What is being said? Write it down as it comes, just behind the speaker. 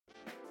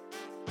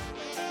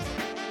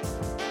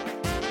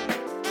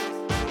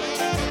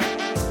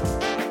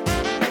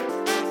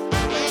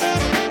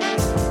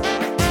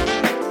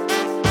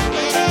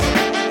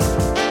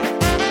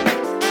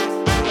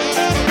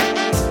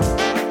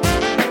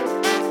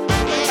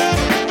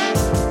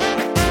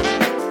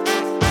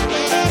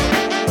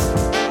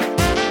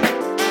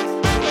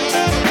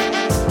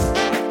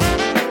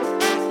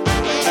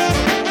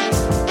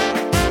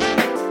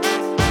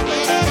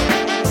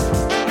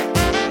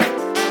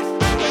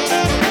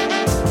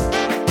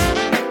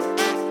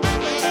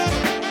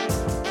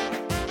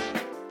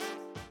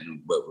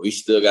we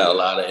still got a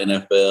lot of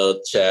NFL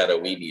chatter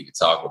we need to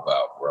talk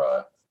about,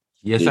 bro.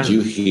 Yes, Did sir.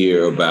 you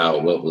hear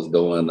about what was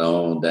going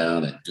on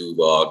down in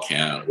Duval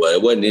County? Well,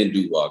 it wasn't in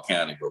Duval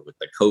County, but with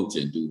the coach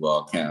in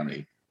Duval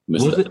County,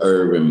 Mr.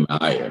 Urban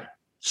Meyer.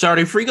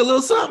 Shawty freak a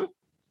little something?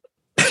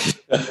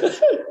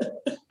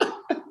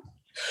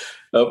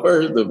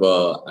 First of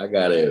all, I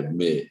got to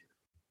admit,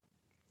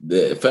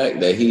 the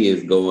fact that he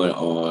is going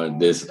on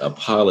this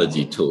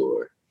apology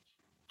tour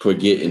for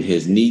getting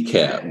his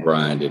kneecap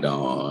grinded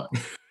on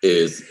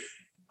is,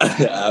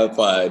 I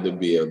find to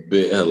be a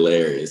bit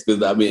hilarious.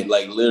 Because, I mean,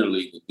 like,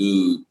 literally, the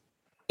dude,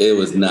 it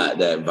was not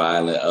that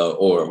violent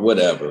or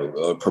whatever,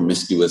 or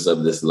promiscuous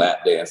of this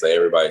lap dance that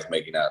everybody's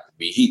making out to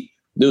be.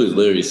 Dude is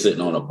literally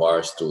sitting on a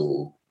bar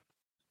stool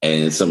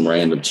and some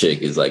random chick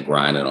is, like,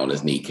 grinding on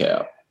his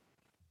kneecap.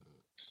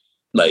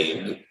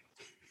 Like,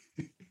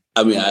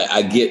 I mean,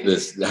 I get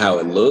this, how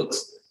it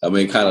looks. I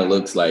mean, it kind of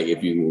looks like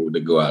if you were to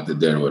go out to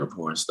dinner with a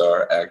porn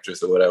star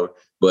actress or whatever.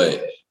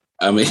 But,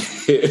 I mean,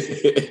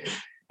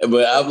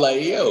 but I'm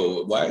like,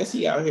 yo, why is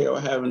he out here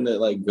having to,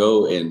 like,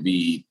 go and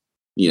be,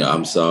 you know,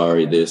 I'm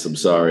sorry this, I'm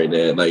sorry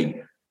that.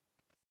 Like,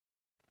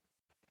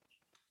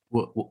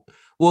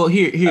 well,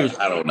 here's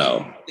I don't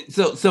know.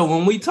 So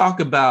when we talk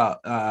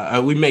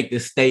about, we make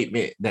this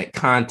statement that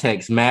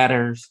context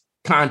matters.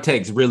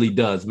 Context really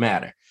does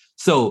matter.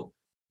 So,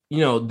 you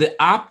know, the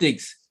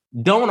optics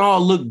don't all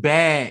look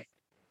bad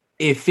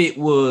if it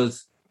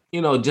was,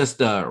 you know, just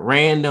a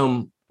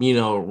random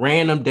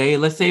day.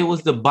 Let's say it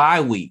was the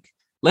bye week.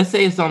 Let's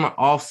say it's on the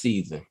off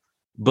season.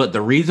 But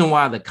the reason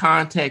why the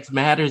context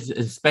matters,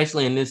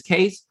 especially in this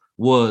case,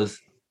 was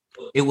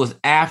it was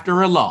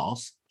after a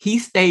loss. He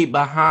stayed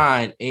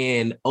behind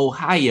in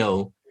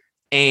Ohio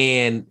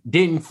and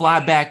didn't fly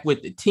back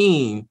with the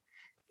team.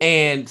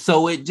 And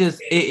so it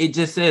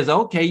just says,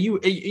 okay,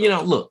 you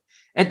know, look,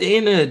 at the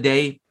end of the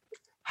day,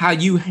 how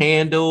you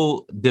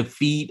handle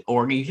defeat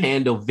or you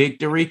handle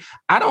victory,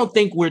 I don't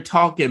think we're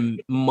talking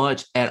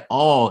much at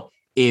all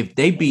if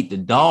they beat the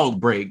dog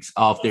breaks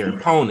off their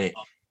opponent.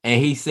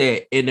 And he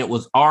said, and it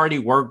was already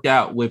worked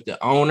out with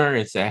the owner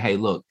and said, hey,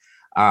 look,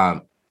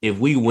 if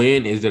we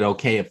win, is it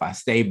okay if I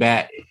stay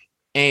back?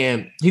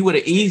 And he would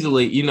have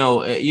easily,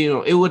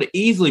 it would have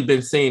easily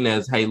been seen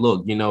as, hey,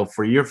 look, you know,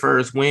 for your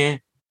first win,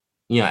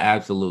 you know,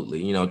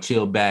 absolutely, you know,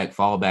 chill back,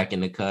 fall back in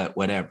the cut,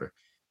 whatever.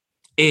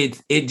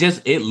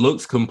 It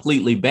looks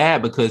completely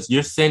bad because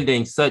you're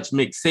sending such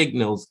mixed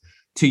signals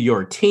to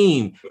your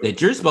team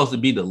that you're supposed to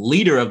be the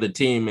leader of the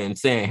team and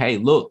saying, hey,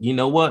 look, you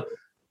know what?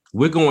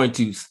 We're going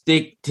to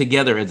stick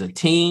together as a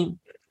team.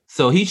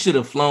 So he should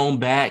have flown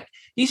back.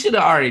 He should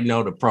have already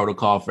known the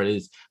protocol for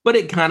this, but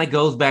it kind of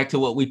goes back to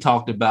what we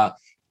talked about.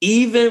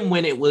 Even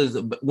when it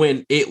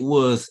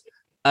was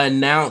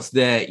announced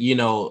that, you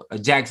know,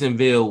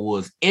 Jacksonville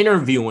was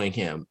interviewing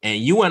him,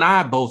 and you and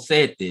I both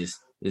said this,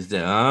 is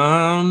that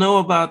I don't know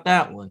about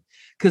that one,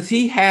 because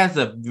he has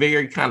a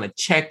very kind of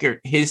checkered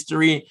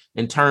history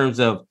in terms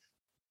of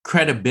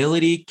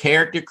credibility,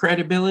 character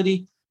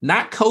credibility,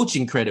 not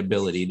coaching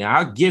credibility. Now,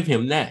 I'll give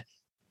him that.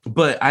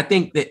 But I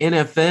think the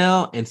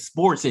NFL and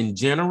sports in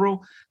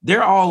general,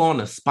 they're all on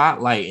a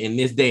spotlight in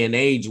this day and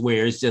age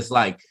where it's just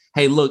like,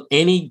 hey, look,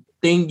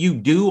 anything you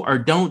do or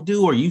don't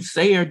do, or you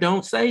say or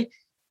don't say,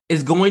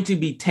 is going to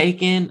be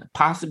taken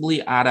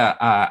possibly out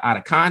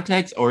of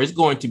context, or it's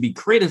going to be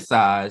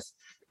criticized,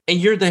 and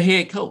you're the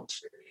head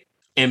coach.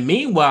 And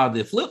meanwhile,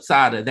 the flip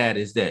side of that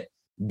is that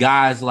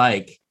guys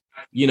like,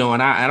 you know,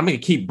 and I'm going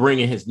to keep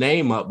bringing his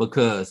name up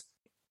because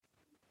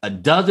a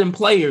dozen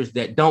players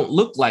that don't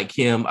look like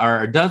him,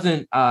 or a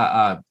dozen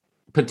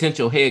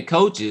potential head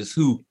coaches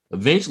who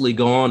eventually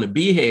go on to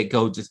be head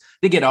coaches,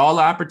 they get all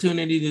the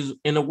opportunities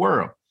in the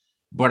world.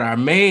 But our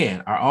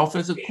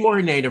offensive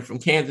coordinator from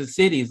Kansas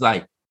City is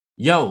like,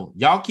 yo,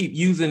 y'all keep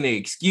using the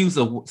excuse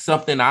of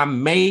something I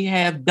may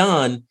have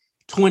done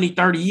 20,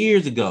 30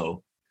 years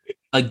ago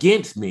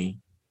against me.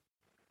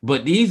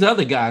 But these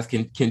other guys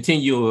can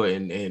continue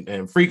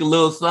and freak a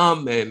little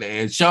something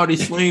and shorty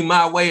swing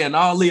my way and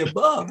all the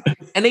above.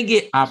 And they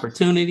get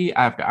opportunity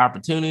after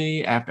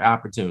opportunity after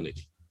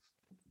opportunity.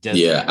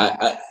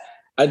 I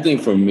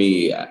think for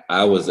me,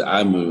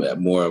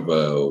 I'm more of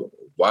a,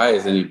 why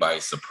is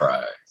anybody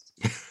surprised?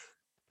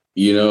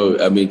 You know,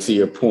 I mean, to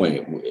your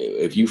point,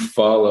 if you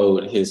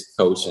followed his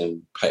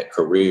coaching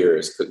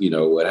careers, you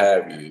know, what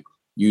have you,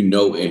 you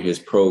know, in his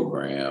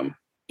program,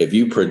 if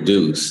you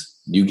produce,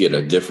 you get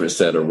a different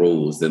set of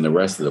rules than the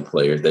rest of the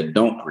players that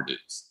don't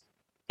produce.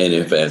 And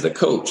if as a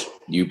coach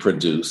you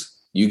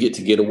produce, you get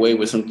to get away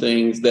with some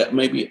things that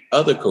maybe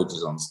other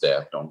coaches on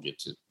staff don't get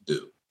to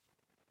do.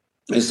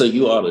 And so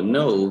you ought to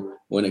know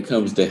when it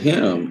comes to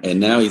him, and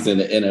now he's in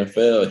the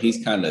NFL,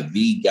 he's kind of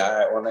the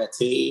guy on that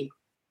team.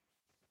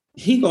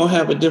 He gonna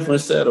have a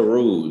different set of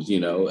rules, you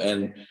know,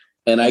 and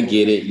I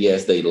get it.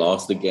 Yes, they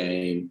lost the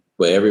game,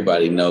 but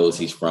everybody knows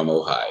he's from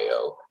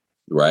Ohio,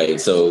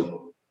 right?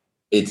 So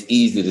it's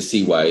easy to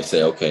see why they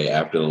say, okay,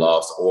 after the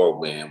loss or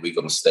win, we're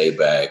going to stay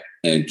back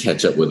and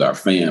catch up with our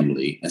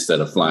family instead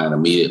of flying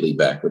immediately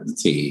back with the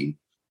team.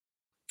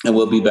 and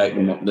we'll be back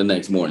the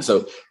next morning.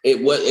 So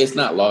it's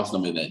not lost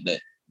on me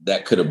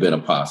that could have been a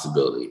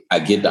possibility. I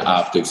get the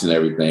optics and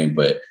everything,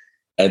 but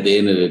at the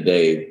end of the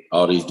day,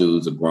 all these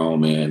dudes are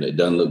grown men. It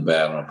doesn't look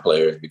bad on the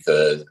players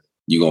because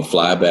you're going to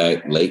fly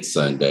back late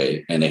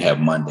Sunday and they have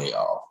Monday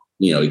off,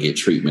 to get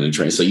treatment and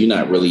train. So you're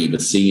not really even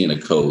seeing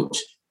a coach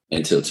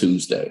until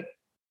Tuesday.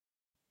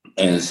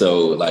 And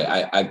so like,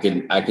 I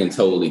can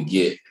totally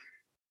get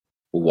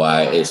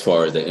why, as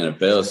far as the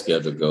NFL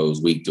schedule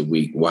goes week to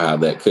week, why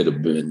that could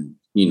have been,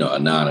 a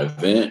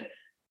non-event.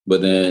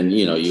 But then,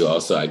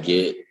 I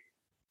get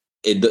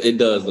it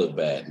does look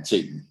bad. The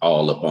chick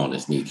all up on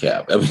his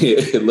kneecap. I mean,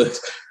 it looks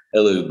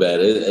bad.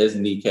 His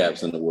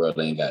kneecaps in the world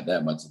ain't got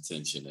that much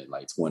attention in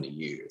like 20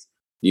 years.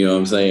 You know what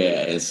I'm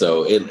saying? And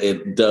so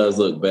it does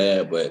look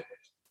bad, but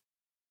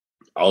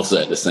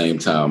also at the same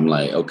time,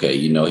 like, okay,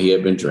 he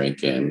had been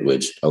drinking,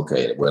 which,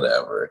 okay,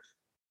 whatever.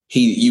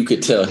 You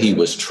could tell he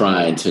was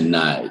trying to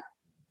not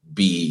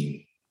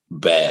be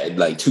bad,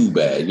 like too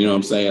bad. You know what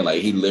I'm saying?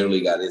 Like he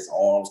literally got his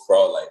arms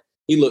crossed, like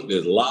he looked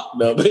as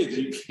locked up as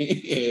you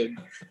can,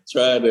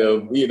 trying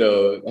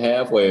to,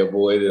 halfway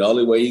avoid it. The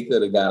only way he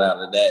could have got out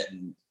of that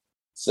and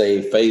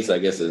saved face, I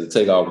guess, is to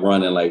take off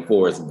running like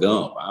Forrest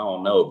Gump. I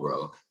don't know,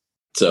 bro.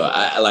 So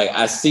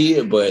I see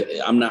it, but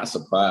I'm not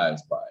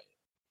surprised by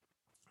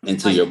it. And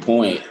to your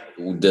point,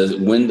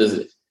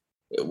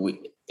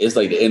 it's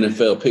like the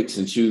NFL picks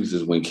and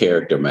chooses when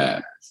character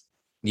matters.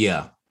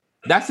 Yeah,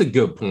 that's a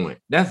good point.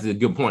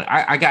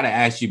 I got to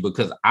ask you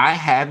because I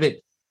haven't.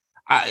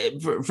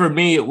 For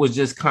me, it was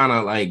just kind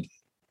of like,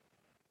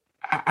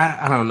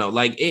 I don't know,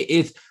 like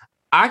it's,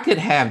 I could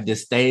have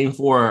disdain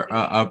for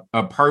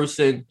a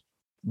person,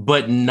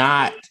 but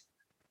not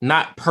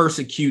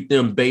persecute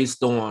them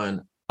based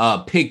on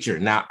a picture.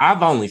 Now,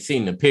 I've only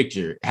seen the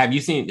picture. Have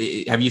you seen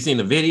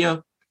the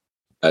video?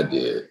 I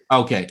did.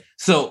 Okay.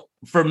 So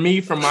for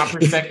me, from my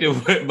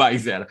perspective,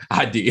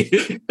 I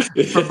did.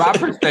 From my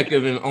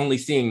perspective and only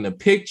seeing the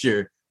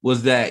picture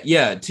was that,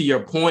 yeah, to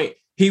your point,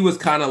 he was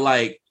kind of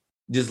like,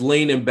 just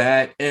leaning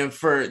back. And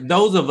for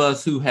those of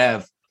us who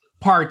have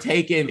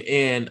partaken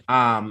in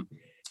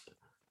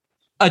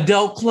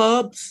adult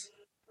clubs,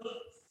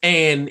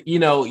 and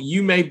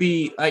you may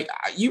be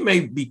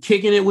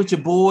kicking it with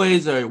your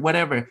boys or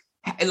whatever,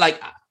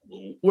 like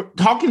we're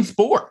talking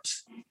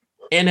sports.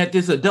 And at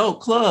this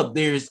adult club,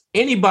 there's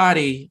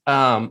anybody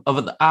of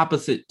the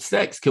opposite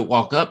sex could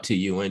walk up to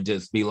you and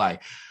just be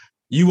like,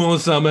 "You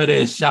want some of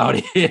this?" Shout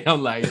it.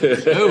 I'm like,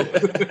 no,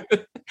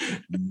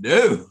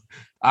 no.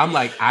 I'm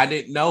like, I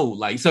didn't know.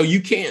 Like, so you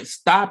can't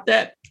stop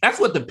that. That's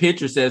what the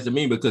picture says to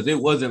me, because it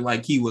wasn't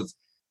like he was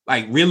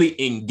like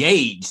really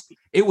engaged.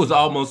 It was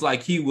almost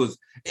like I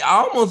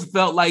almost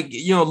felt like,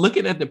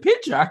 looking at the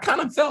picture, I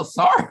kind of felt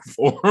sorry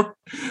for him.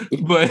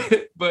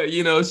 But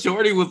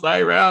Shorty was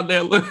like around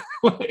there looking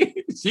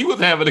like she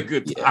was having a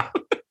good time.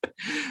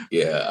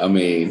 Yeah, I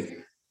mean,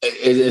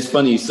 it's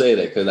funny you say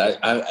that, because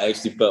I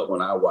actually felt,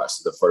 when I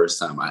watched it the first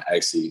time, I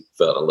actually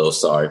felt a little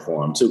sorry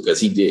for him too,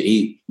 because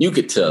you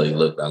could tell he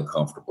looked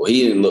uncomfortable.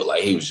 He didn't look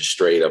like he was just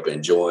straight up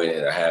enjoying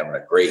it or having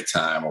a great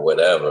time or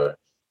whatever.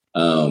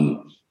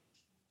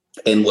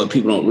 And what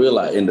people don't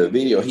realize, in the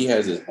video, he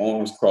has his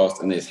arms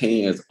crossed and his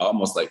hands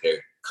almost like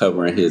they're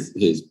covering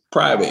his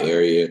private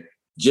area,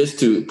 just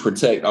to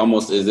protect,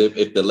 almost as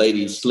if the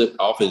lady slipped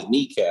off his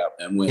kneecap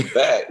and went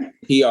back,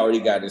 he already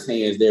got his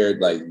hands there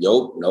like,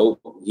 nope,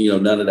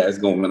 none of that's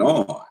going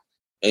on.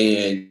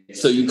 And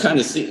so you kind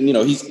of see,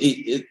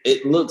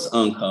 it looks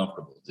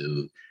uncomfortable,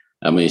 dude.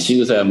 I mean, she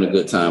was having a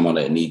good time on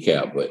that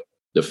kneecap, but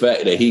the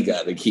fact that he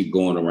got to keep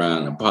going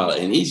around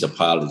and each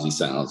apology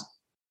sounds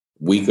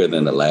weaker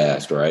than the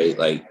last, right?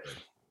 Like,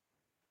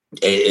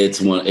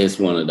 it's one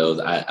of those.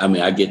 I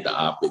mean, I get the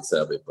optics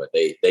of it, but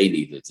they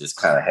need to just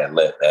kind of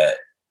let that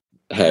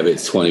have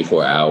its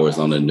 24 hours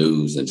on the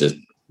news and just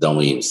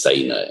don't even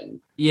say nothing.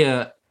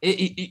 Yeah,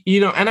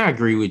 and I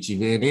agree with you,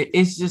 man.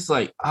 It's just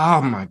like,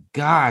 oh my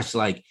gosh,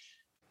 like,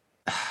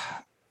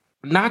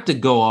 not to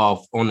go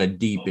off on the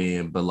deep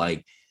end, but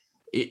like,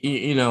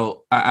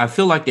 I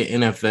feel like the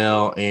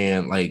NFL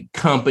and like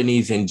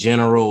companies in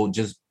general,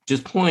 just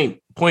point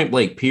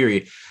blank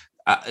period.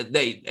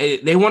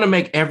 They want to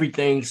make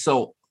everything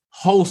so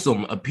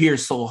wholesome, appear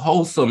so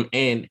wholesome.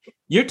 And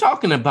you're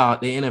talking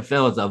about the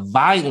NFL as a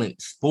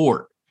violent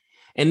sport.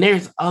 And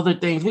there's other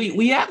things.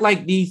 We act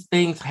like these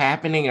things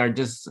happening are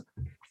just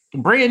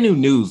brand new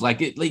news. Like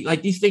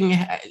these things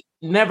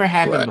never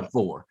happened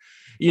before.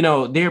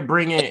 They're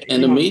bringing,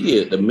 and the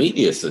media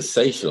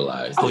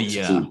sensationalized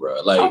it too,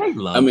 bro. Like,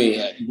 I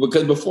mean,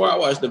 because before I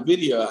watched the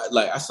video,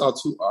 I saw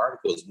two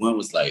articles. One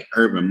was like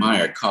Urban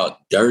Meyer caught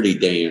dirty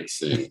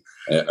dancing,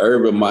 and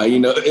Urban Meyer,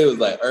 it was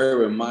like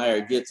Urban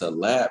Meyer gets a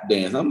lap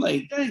dance. I'm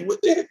like, dang,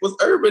 what the heck was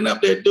Urban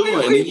up there doing?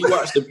 And then you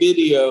watch the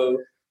video,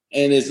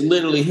 and it's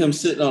literally him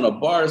sitting on a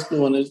bar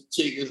stool, and this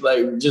chick is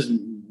like just,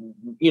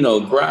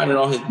 grinding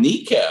on his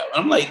kneecap.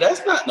 I'm like,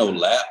 that's not no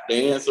lap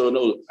dance or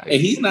no,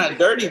 and he's not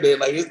dirty there.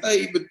 Like, it's not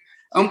even,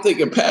 I'm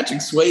thinking Patrick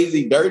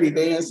Swayze dirty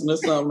dancing or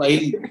something. Like,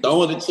 he's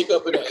throwing the chick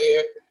up in the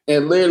air.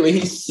 And literally,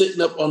 he's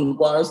sitting up on the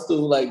bar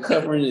stool, like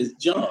covering his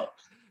junk.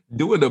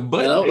 Doing a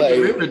butt like,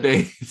 River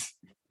days.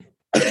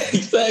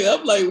 Exactly.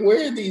 I'm like,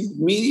 where are these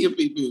media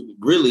people?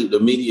 Really, the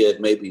media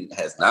maybe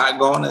has not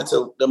gone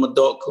into them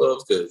adult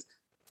clubs, because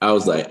I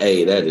was like,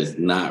 hey, that is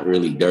not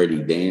really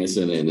Dirty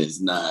Dancing, and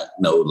it's not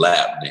no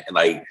lap dance.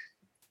 Like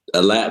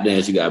a lap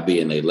dance, you gotta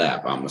be in a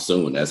lap. I'm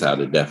assuming that's how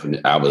the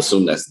definition. I would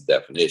assume that's the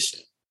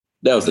definition.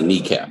 That was a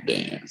kneecap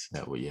dance.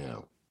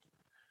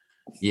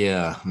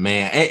 Yeah,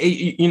 man.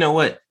 You know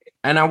what?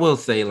 And I will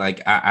say,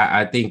 like,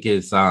 I think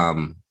it's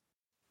so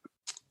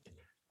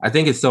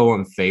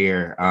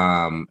unfair.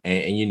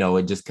 And you know,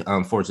 it just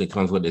unfortunately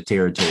comes with the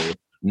territory.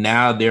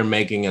 Now they're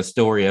making a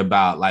story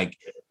about like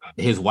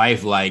his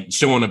wife, like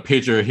showing a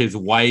picture of his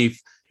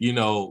wife, you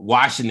know,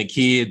 washing the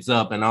kids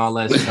up and all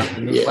that stuff.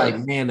 And it's like,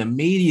 man, the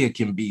media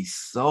can be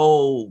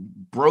so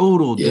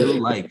brutal,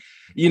 dude. Like,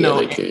 you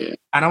know,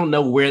 I don't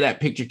know where that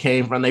picture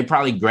came from. They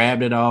probably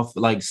grabbed it off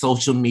like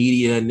social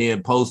media and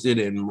then posted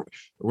and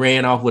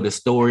ran off with a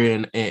story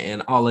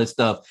and all that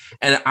stuff.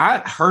 And I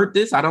heard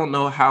this. I don't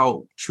know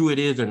how true it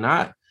is or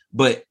not,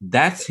 but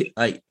that's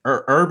like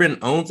Urban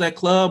owns that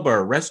club or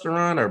a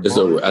restaurant or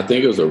I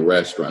think it was a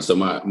restaurant. So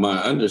my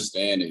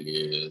understanding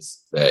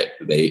is that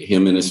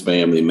him and his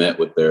family met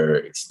with their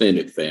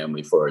extended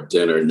family for a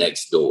dinner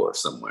next door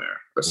somewhere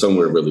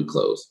really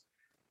close.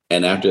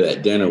 And after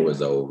that dinner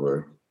was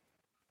over,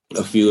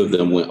 a few of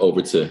them went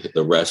over to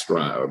the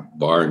restaurant or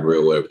bar and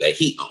grill, whatever, that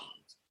he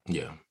owns.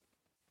 Yeah.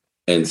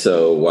 And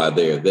so while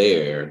they're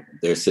there,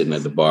 they're sitting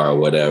at the bar or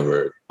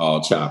whatever,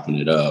 all chopping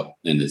it up.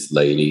 And this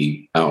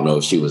lady, I don't know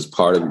if she was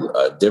part of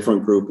a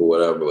different group or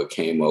whatever, but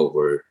came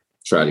over,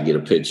 tried to get a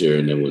picture,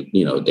 and then,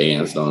 you know,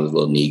 danced on his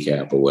little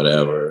kneecap or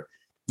whatever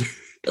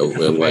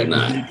and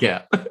whatnot.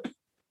 Kneecap.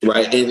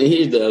 Right. And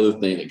here's the other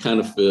thing. It kind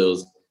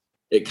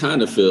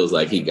of feels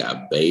like he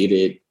got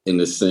baited in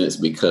a sense,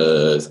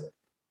 because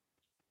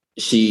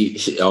she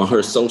on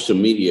her social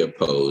media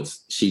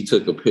post, she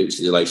took a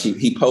picture, like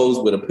he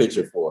posed with a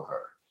picture for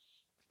her.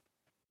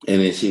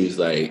 And then she was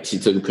like, she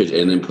took a picture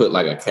and then put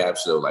like a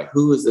caption of like,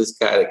 who is this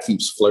guy that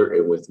keeps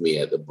flirting with me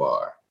at the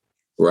bar?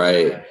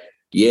 Right.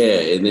 Yeah.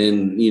 And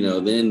then, you know,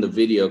 then the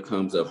video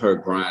comes of her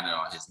grinding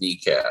on his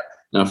kneecap.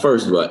 Now,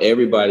 first of all,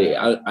 everybody,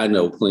 I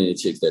know plenty of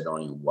chicks that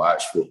don't even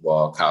watch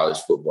football, college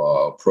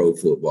football, pro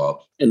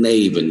football, and they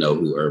even know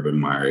who Urban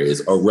Meyer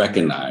is or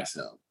recognize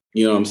him.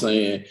 You know what I'm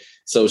saying?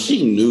 So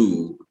she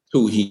knew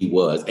who he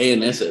was,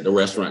 and that's at the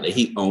restaurant that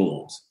he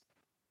owns.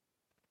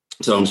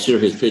 So I'm sure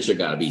his picture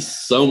got to be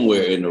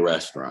somewhere in the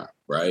restaurant,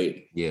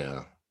 right?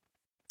 Yeah.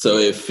 So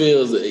it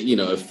feels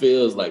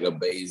like a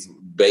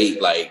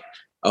bait, like,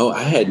 oh,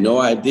 I had no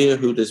idea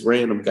who this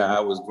random guy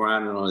was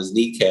grinding on his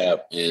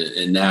kneecap,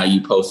 and now you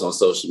post on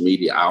social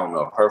media. I don't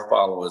know if her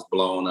followers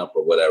blown up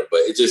or whatever,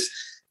 but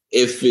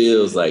it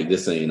feels like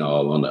this ain't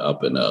all on the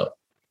up and up.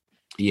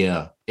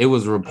 Yeah, it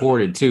was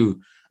reported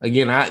too.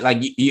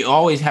 Again, you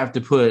always have to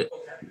put,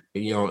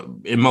 you know,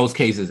 in most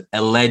cases,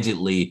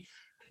 allegedly,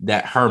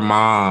 that her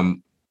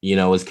mom, you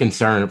know, is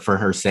concerned for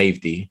her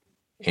safety.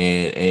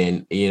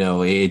 And you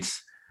know,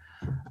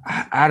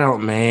 I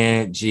don't,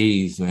 man,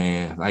 geez,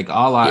 man. Like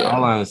all I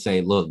want to say,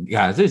 look,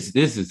 guys, this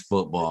is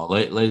football.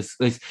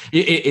 It's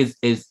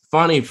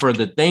funny for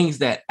the things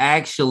that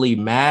actually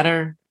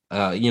matter,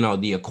 you know,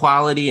 the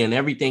equality and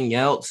everything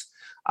else,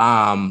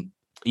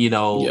 you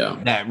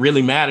know, that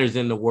really matters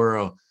in the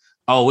world.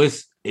 Oh,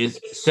 it's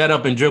set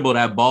up and dribble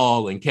that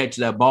ball and catch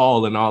that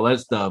ball and all that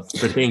stuff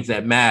for things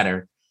that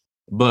matter.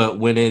 But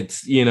when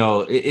it's, you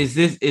know, is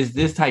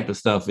this type of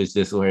stuff is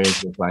just where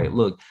it's just like,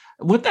 look,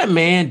 what that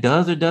man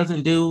does or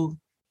doesn't do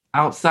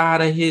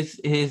outside of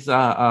his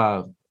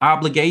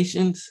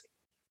obligations,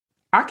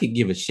 I could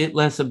give a shit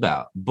less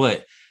about.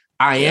 But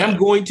I am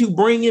going to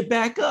bring it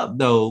back up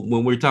though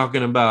when we're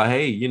talking about,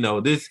 hey, you know,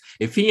 this,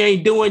 if he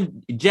ain't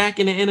doing jack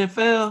in the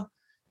NFL,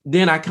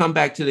 then I come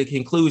back to the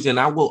conclusion.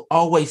 I will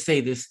always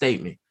say this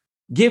statement: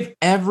 give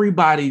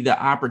everybody the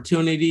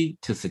opportunity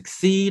to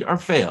succeed or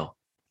fail.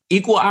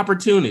 Equal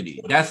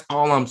opportunity. That's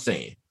all I'm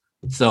saying.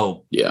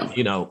 So,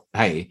 you know,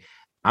 hey,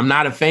 I'm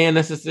not a fan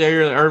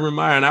necessarily of Urban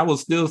Meyer, and I will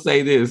still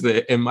say this.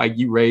 And Mike,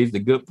 you raised a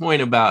good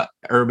point about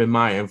Urban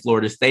Meyer and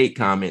Florida State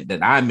comment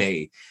that I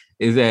made,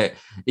 is that,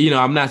 you know,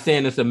 I'm not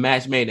saying it's a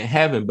match made in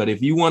heaven, but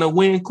if you want to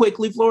win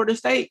quickly, Florida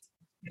State,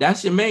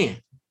 that's your man.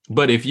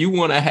 But if you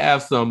want to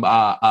have some,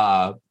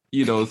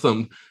 you know,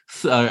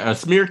 a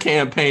smear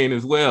campaign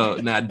as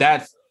well, now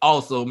that's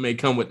also may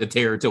come with the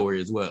territory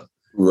as well.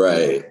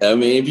 Right. I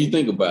mean, if you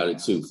think about it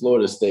too,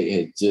 Florida State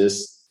had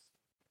just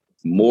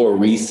more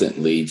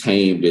recently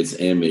tamed its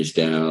image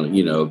down,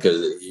 you know,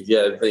 because you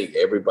got to think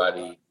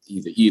everybody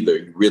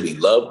either really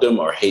loved them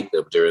or hate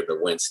them during the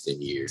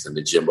Winston years and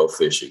the Jimbo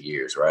Fisher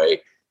years, right?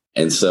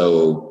 And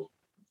so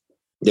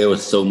there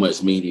was so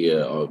much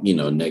media, you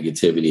know,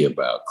 negativity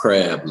about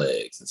crab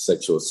legs and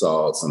sexual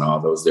assaults and all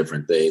those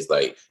different things.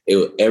 Like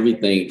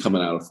everything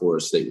coming out of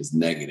Florida State was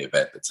negative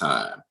at the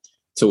time,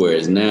 to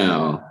whereas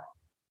now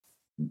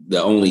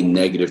the only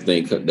negative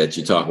thing that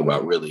you talk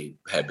about really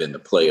had been the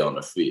play on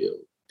the field.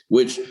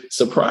 which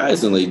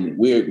surprisingly,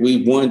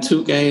 we won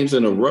 2 games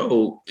in a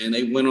row, and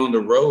they went on the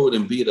road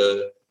and beat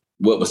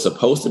what was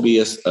supposed to be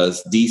a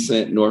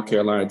decent North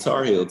Carolina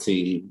Tar Heel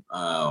team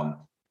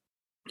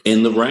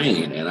in the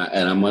rain. And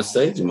I must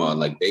say, Jamal,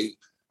 like they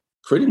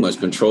pretty much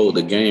controlled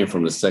the game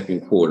from the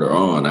second quarter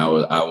on. I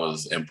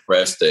was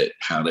impressed at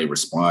how they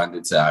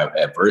responded to our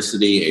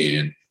adversity,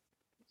 and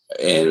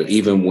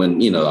even when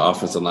the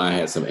offensive line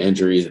had some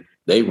injuries,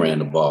 they ran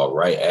the ball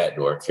right at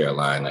North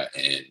Carolina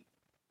and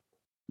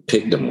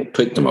picked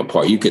them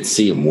apart. You could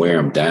see them wear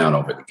them down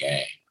over the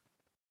game.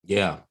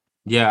 Yeah,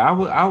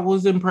 I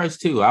was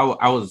impressed too.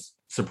 I was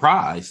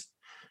surprised.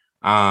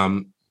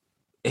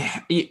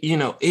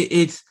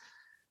 It's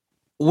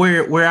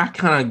where I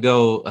kind of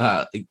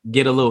go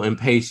get a little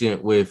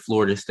impatient with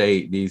Florida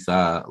State these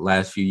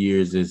last few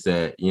years is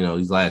that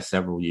these last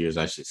several years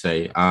I should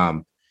say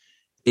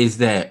is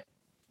that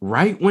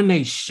right when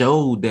they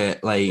showed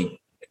that like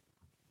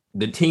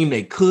the team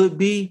they could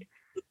be,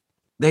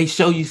 they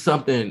show you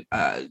something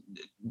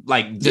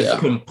like just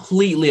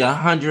completely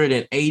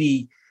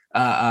 180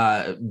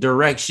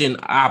 direction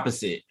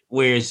opposite,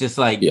 where it's just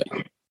like,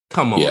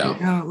 come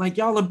on, like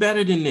y'all are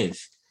better than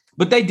this.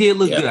 But they did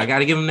look good. I got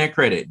to give them that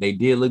credit. They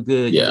did look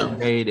good. Yeah,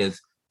 made as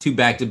 2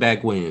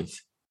 back-to-back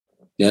wins.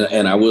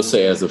 And I will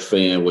say, as a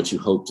fan, what you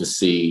hope to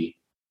see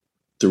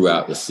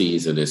throughout the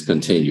season is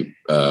continued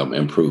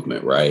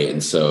improvement, right?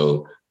 And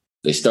so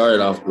they started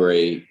off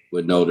great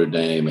with Notre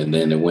Dame, and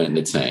then it went in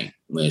the tank.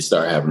 They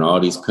started having all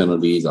these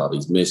penalties, all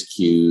these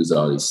miscues,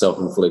 all these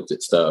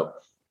self-inflicted stuff.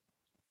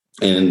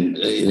 And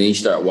then you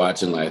start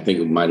watching, like, I think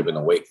it might have been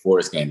a Wake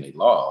Forest game they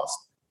lost,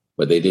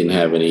 but they didn't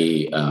have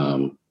any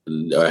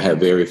or have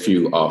very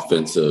few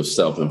offensive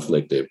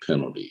self-inflicted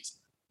penalties.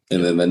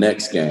 And then the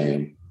next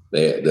game,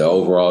 the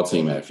overall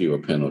team had fewer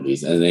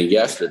penalties. And then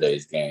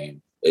yesterday's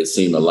game, it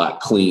seemed a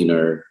lot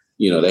cleaner.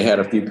 They had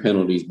a few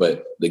penalties,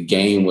 but the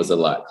game was a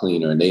lot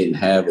cleaner, and they didn't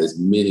have as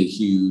many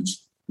huge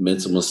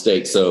mental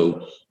mistakes.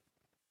 So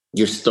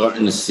you're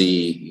starting to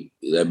see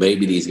that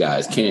maybe these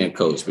guys can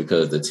coach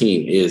because the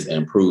team is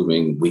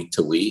improving week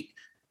to week.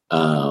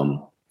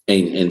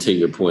 And to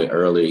your point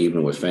earlier,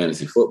 even with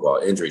fantasy football,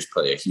 injuries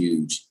play a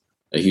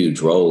huge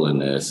role in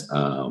this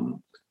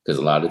because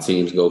a lot of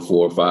teams go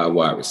 4 or 5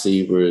 wide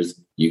receivers.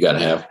 You got to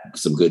have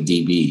some good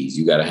DBs.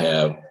 You got to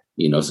have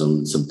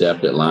some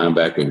depth at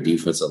linebacker and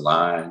defensive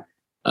line,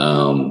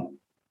 and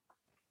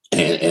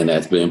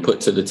that's been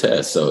put to the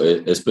test. So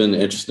it's been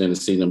interesting to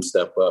see them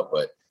step up.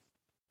 But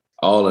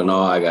all in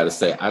all, I got to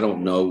say I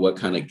don't know what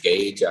kind of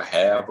gauge I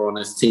have on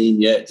this team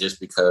yet, just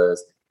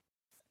because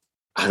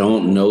I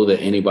don't know that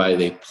anybody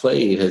they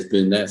played has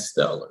been that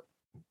stellar.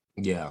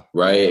 Yeah.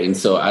 Right. And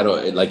so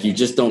you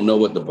just don't know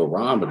what the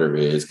barometer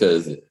is,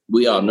 because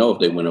we all know if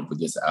they went up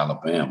against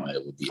Alabama,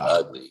 it would be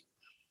ugly.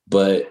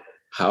 But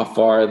how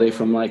far are they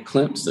from like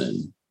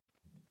Clemson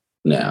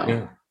now?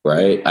 Yeah.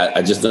 Right.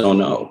 I just don't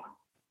know.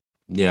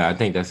 Yeah, I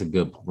think that's a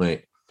good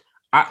point.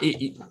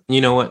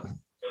 You know what?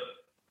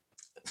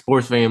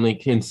 Sports family,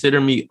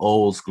 consider me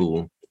old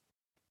school.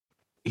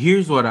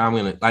 Here's what I'm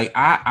going to like.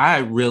 I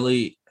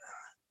really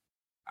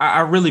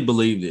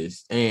believe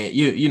this. And,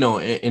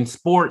 in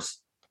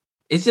sports,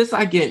 it's just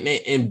like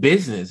in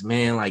business,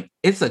 man. Like,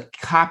 it's a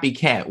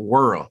copycat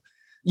world.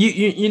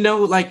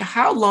 Like,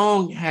 how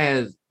long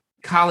has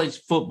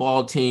college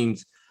football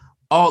teams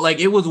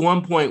it was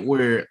one point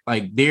where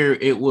like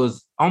it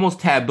was almost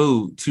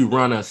taboo to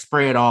run a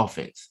spread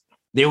offense.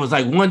 There was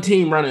like one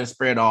team running a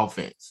spread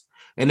offense.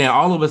 And then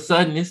all of a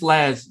sudden, this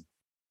last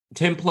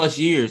 10 plus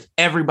years,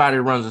 everybody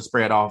runs a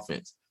spread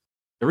offense.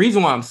 The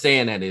reason why I'm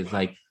saying that is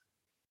like,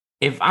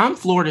 if I'm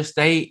Florida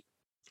State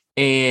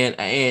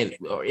and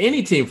or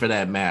any team for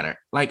that matter,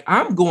 like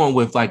I'm going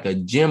with like a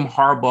Jim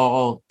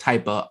Harbaugh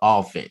type of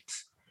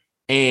offense.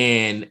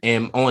 And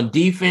on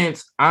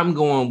defense, I'm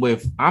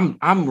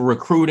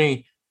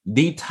recruiting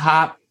the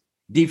top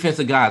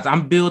defensive guys.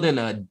 I'm building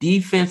a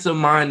defensive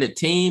minded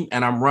team,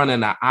 and I'm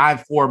running an I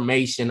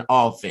formation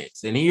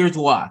offense. And here's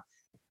why.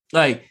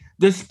 Like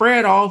the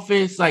spread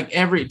offense,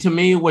 to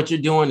me, what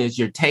you're doing is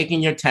you're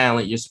taking your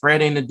talent, you're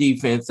spreading the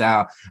defense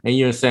out, and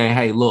you're saying,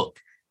 hey, look,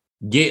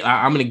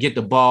 I'm going to get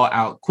the ball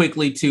out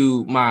quickly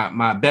to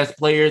my best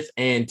players.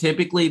 And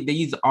typically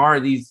these are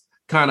these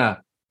kind of,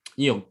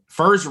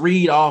 first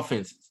read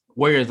offenses.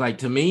 Whereas like,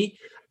 to me,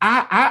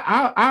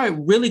 I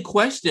really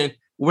question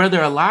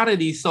whether a lot of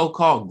these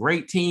so-called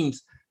great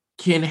teams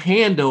can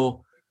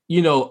handle,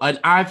 an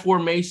I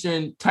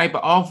formation type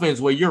of offense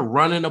where you're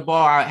running the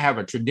ball. I have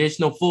a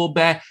traditional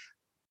fullback.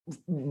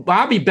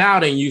 Bobby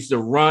Bowden used to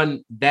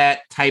run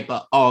that type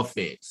of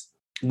offense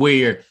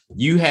where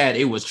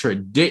it was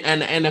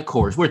tradition. And of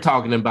course, we're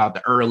talking about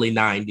the early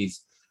 90s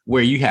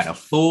where you had a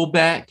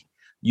fullback,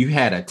 you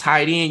had a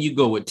tight end, you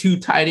go with 2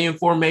 tight end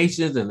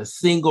formations and a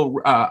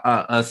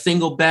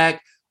single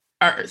back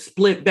or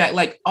split back,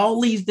 like all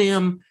these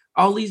damn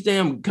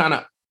kind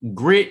of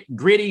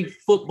gritty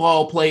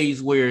football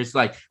plays where it's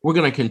like, we're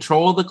going to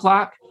control the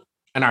clock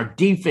and our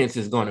defense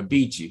is going to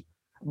beat you.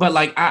 But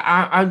like,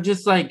 I'm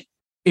just like,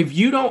 if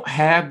you don't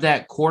have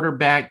that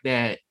quarterback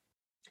that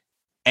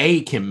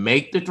can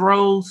make the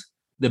throws,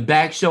 the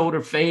back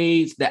shoulder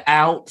fades, the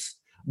outs,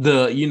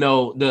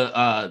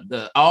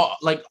 the all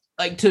like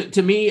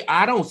to me,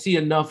 I don't see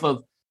enough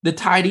of the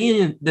tight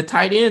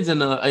ends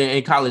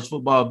in college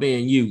football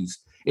being used.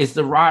 It's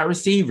the wide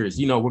receivers.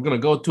 We're gonna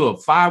go to a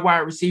 5 wide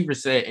receiver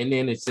set, and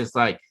then it's just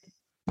like,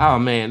 oh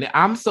man,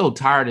 I'm so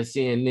tired of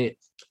seeing it.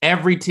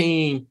 Every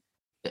team,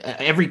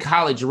 every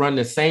college run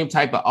the same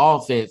type of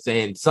offense,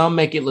 and some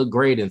make it look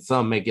great, and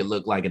some make it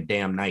look like a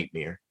damn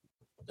nightmare.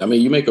 I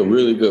mean, you make a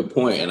really good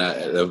point. And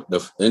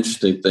the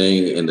interesting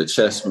thing in the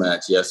chess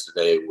match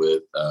yesterday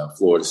with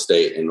Florida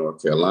State and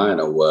North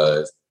Carolina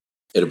was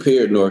it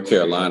appeared North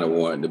Carolina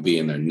wanted to be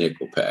in their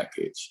nickel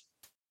package.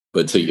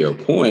 But to your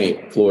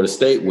point, Florida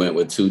State went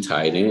with 2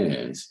 tight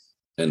ends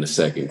in the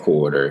second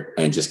quarter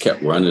and just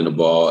kept running the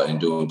ball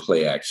and doing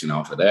play action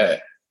off of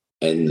that.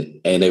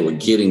 And they were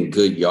getting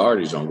good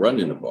yardage on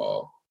running the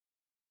ball.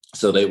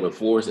 So they were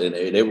forced, and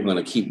they were going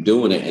to keep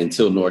doing it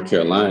until North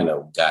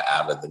Carolina got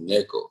out of the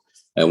nickel.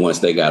 And once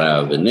they got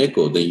out of the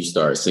nickel, then you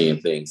start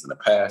seeing things in the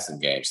passing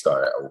game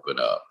start to open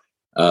up.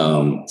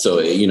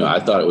 I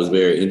thought it was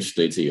very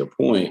interesting to your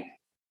point.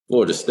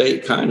 Florida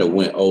State kind of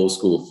went old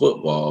school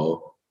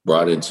football,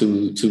 brought in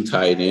two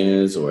tight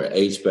ends or an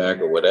H-back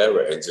or whatever,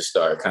 and just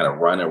started kind of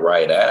running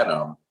right at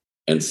them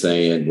and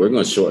saying, we're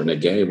going to shorten the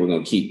game. We're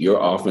going to keep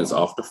your offense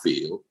off the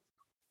field,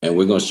 and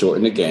we're going to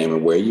shorten the game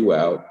and wear you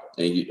out.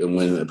 And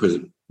when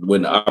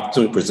the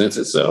opportunity presents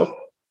itself,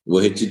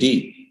 we'll hit you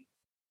deep.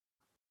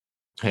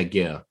 Heck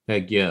yeah.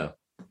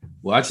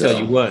 Well, I tell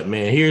you what,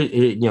 man,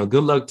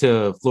 good luck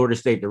to Florida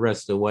State the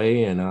rest of the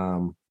way.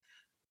 And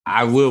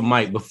I will,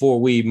 Mike,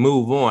 before we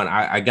move on,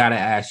 I got to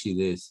ask you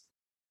this.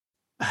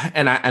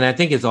 And I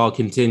think it's all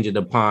contingent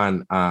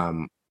upon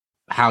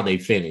how they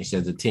finish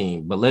as a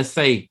team. But let's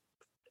say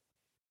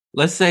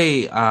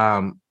they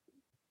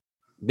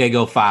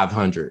go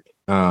 500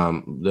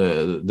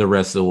 the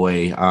rest of the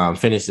way,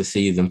 finish the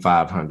season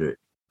 500.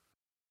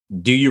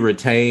 Do you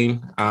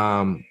retain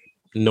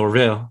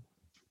Norvell?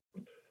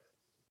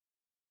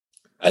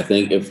 I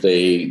think if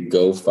they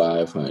go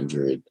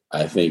 500,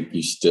 I think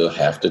you still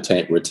have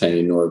to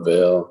retain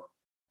Norvell.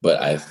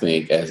 But I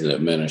think as an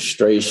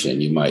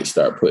administration, you might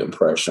start putting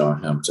pressure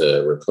on him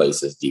to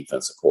replace his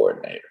defensive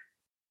coordinator.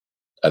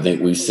 I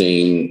think we've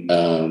seen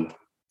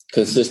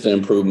consistent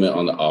improvement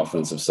on the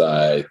offensive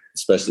side,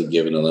 especially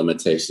given the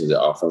limitations of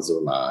the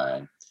offensive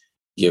line,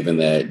 given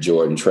that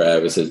Jordan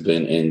Travis has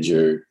been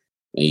injured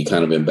and you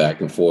kind of been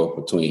back and forth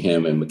between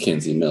him and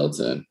McKenzie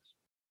Milton.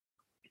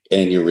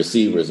 And your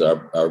receivers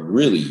are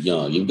really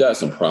young. You've got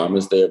some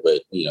promise there,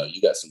 but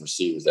you got some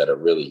receivers that are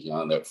really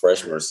young. That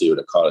freshman receiver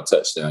that caught a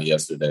touchdown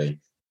yesterday,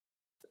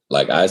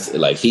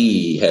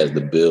 he has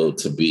the build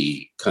to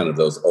be kind of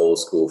those old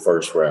school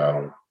first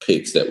round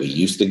picks that we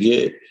used to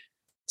get.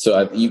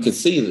 So you can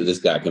see that this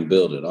guy can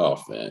build an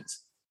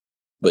offense,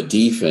 but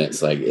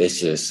defense,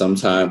 it's just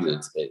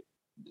sometimes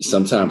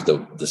sometimes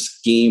the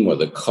scheme or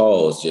the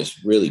calls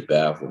just really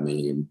baffle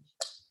me. And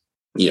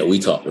we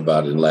talked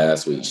about it in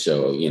last week's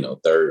show,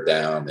 third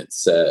down and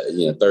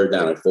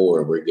 4,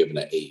 and we're giving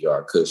an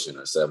 8-yard cushion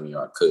or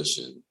 7-yard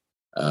cushion,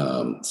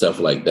 stuff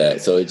like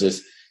that. So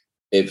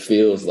it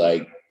feels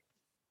like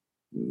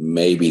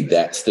maybe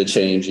that's the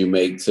change you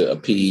make to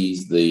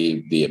appease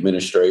the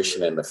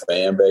administration and the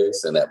fan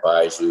base, and that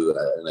buys you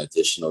an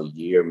additional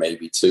year,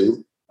 maybe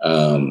 2.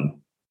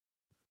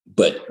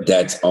 But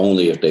that's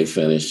only if they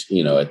finish,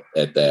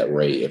 at that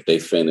rate. If they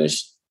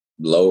finish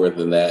lower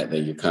than that,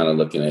 then you're kind of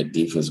looking at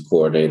defensive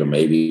coordinator,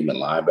 maybe even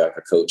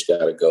linebacker coach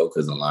got to go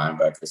because the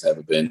linebackers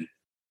haven't been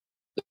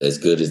as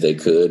good as they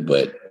could.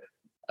 But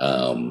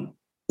now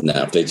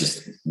if they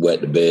just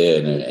wet the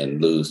bed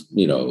and lose,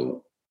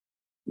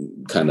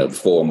 kind of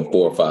 4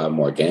 or 5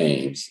 more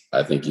games,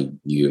 I think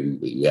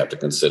you have to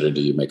consider,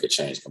 do you make a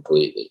change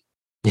completely?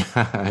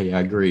 Yeah, I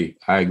agree.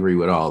 I agree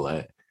with all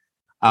that.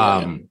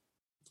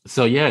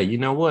 So yeah, you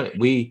know what?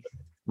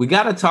 We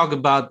got to talk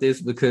about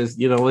this because,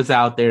 it's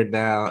out there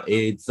now.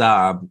 It's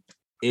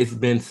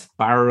been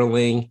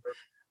spiraling.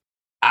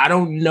 I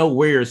don't know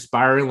where it's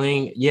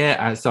spiraling yet.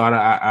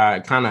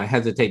 I kind of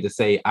hesitate to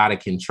say out of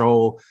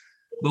control,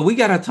 but we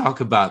got to talk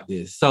about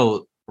this.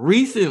 So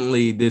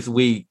recently this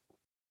week,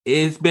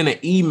 it's been an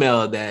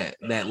email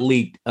that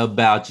leaked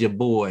about your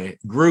boy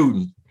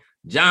Gruden,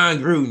 John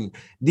Gruden,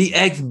 the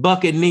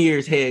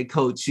ex-Buccaneers head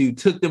coach who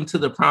took them to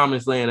the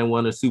promised land and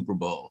won a Super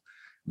Bowl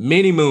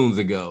many moons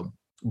ago.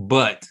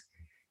 But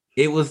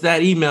it was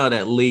that email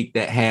that leaked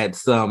that had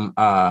some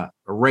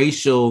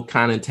racial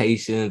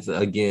connotations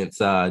against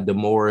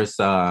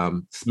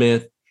DeMaurice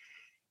Smith.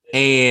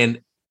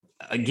 And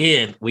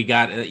again, we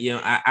got,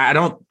 I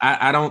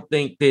don't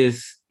think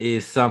this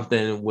is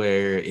something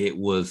where it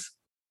was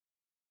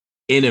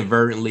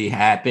inadvertently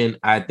happened.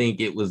 I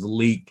think it was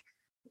leaked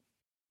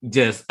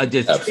just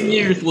 10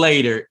 years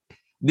later.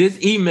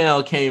 This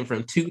email came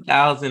from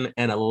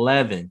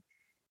 2011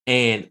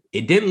 and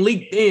it didn't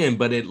leak then,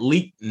 but it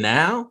leaked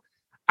now.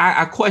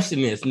 I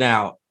question this.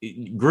 Now,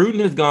 Gruden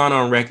has gone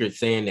on record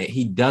saying that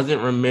he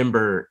doesn't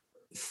remember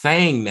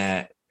saying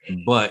that,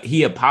 but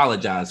he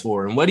apologized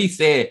for it. And what he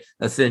said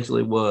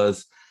essentially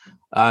was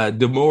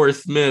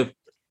DeMaurice Smith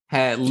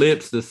had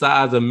lips the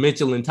size of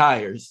Michelin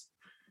tires.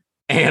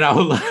 And I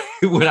was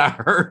like, when I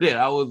heard it,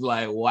 I was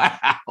like,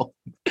 wow,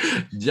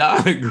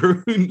 John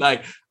Gruden,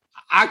 like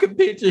I could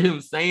picture him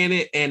saying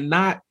it, and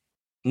not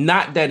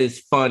that it's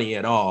funny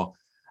at all.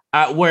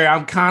 Where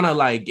I'm kind of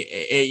like,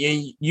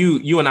 and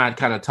you and I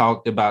kind of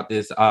talked about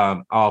this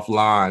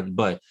offline,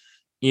 but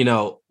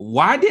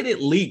why did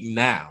it leak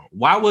now?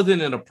 Why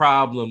wasn't it a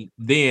problem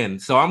then?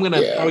 So I'm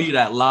gonna throw you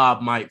that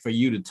lob mic for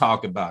you to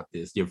talk about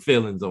this, your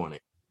feelings on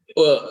it.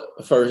 Well,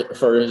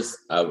 first,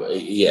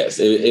 yes,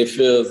 it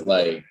feels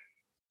like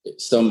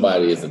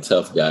somebody is a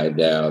tough guy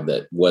now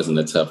that wasn't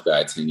a tough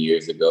guy 10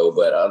 years ago.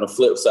 But on the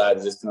flip side,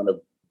 it just kind of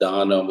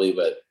dawned on me,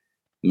 but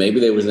maybe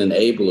there was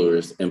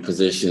enablers in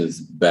positions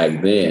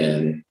back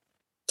then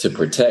to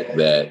protect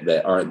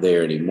that aren't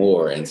there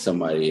anymore. And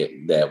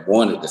somebody that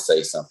wanted to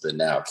say something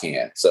now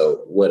can't. So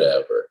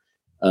whatever.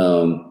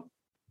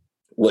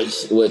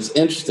 What's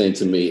interesting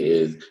to me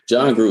is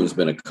John Gruden's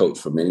been a coach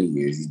for many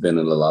years. He's been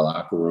in the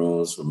locker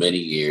rooms for many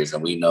years.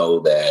 And we know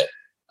that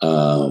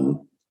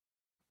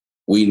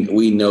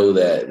we know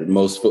that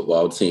most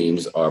football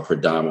teams are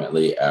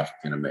predominantly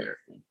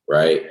African-American,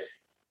 right?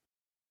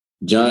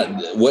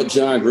 What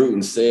John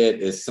Gruden said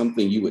is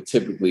something you would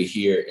typically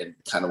hear in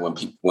kind of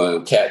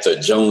when cats are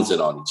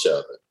jonesing on each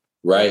other,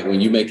 right?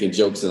 When you're making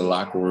jokes in the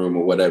locker room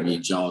or whatever,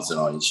 you're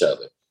jonesing on each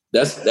other.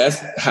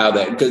 That's how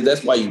that, because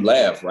that's why you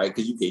laugh, right?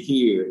 Because you can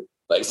hear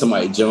like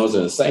somebody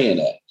jonesing and saying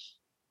that.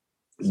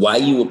 Why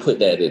you would put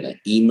that in an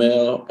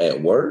email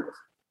at work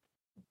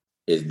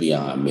is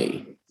beyond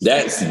me.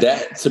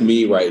 That to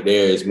me right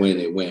there is when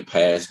it went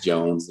past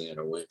jonesing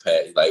or went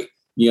past, like,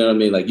 you know what I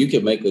mean? Like, you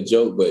can make a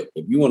joke, but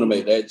if you want to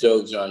make that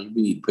joke, John, you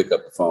need to pick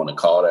up the phone and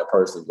call that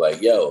person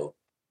like, yo,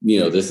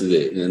 this is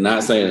it. And I'm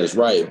not saying it's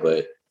right,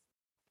 but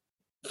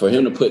for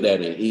him to put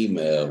that in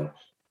email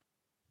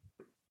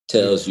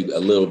tells you a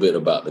little bit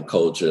about the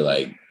culture.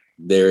 Like,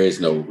 there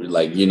is no,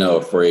 like, you're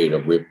not afraid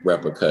of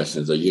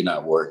repercussions, or you're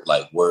not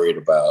worried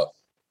about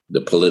the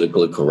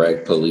politically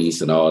correct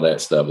police and all that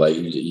stuff. Like,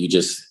 you're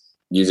just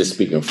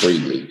speaking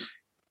freely.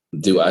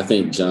 Do I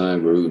think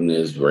John Gruden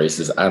is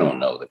racist? I don't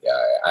know the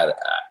guy.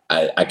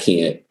 I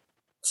can't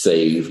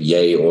say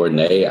yay or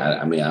nay.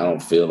 I mean, I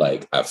don't feel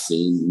like I've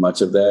seen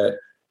much of that.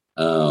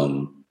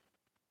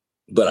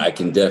 But I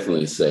can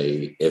definitely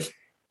say if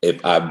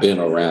I've been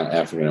around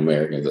African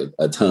Americans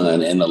a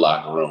ton in the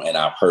locker room and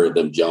I've heard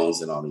them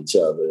jonesing on each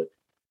other,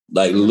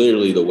 like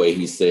literally the way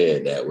he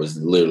said that was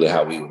literally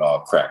how we would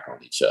all crack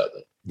on each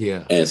other.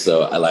 Yeah. And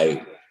so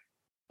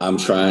I'm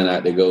trying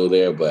not to go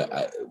there,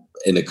 but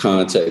in the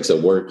context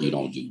of work, you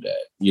don't do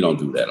that. You don't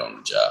do that on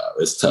the job.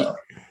 It's tough.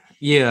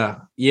 Yeah.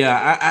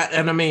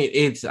 I mean,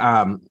 it's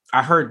I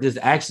heard this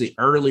actually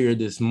earlier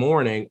this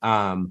morning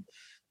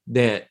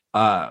that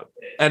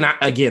and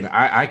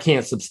I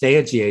can't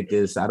substantiate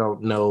this. I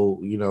don't know,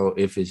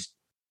 if it's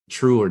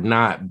true or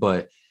not,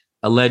 but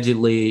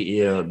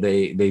allegedly,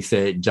 they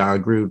said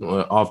John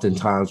Gruden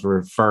oftentimes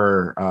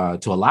refer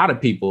to a lot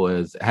of people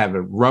as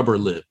having rubber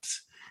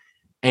lips.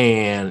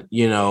 And,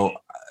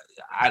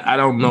 I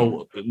don't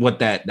know what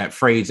that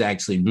phrase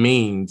actually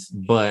means,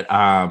 but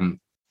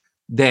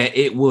that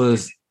it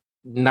was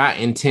not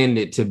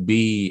intended to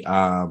be,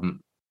 a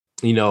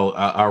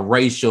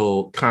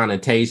racial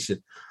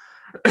connotation.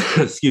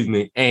 Excuse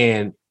me.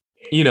 And,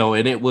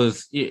 and it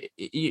was,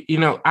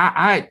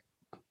 I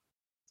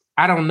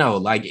don't know.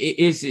 Like,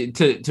 it's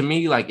to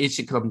me, like, it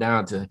should come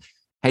down to,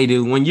 hey,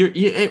 dude, when you're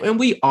and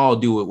we all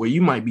do it, where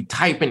you might be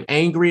typing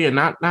angry and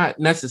not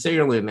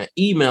necessarily in an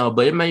email,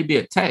 but it may be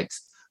a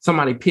text.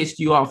 Somebody pissed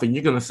you off and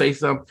you're going to say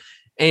something.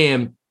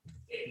 And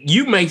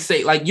you may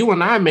say, like, you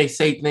and I may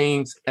say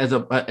things as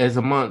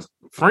amongst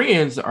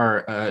friends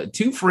or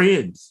two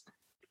friends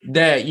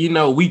that,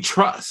 we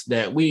trust,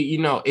 that we,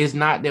 it's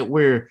not that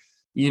we're,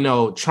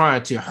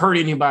 trying to hurt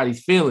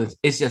anybody's feelings.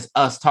 It's just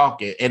us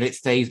talking and it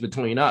stays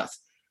between us.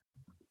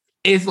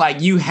 It's like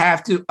you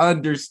have to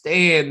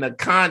understand the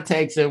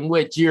context in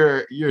which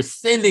you're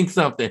sending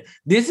something.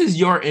 This is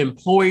your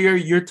employer.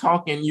 You're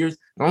talking. I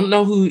don't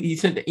know who you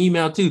sent the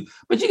email to,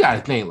 but you got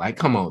to think, like,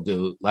 come on,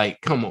 dude.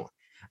 Like, come on.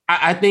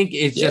 I think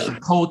it's just a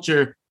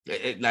culture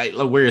like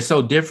where it's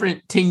so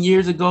different 10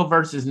 years ago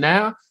versus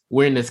now.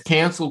 We're in this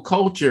cancel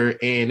culture,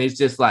 and it's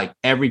just like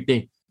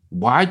everything.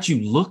 Why'd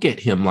you look at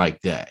him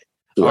like that?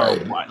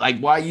 Right. Or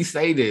why you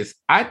say this?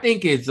 I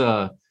think it's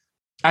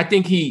I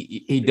think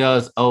he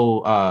does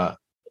owe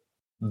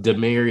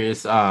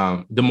DeMaurice,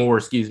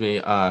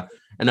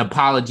 an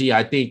apology.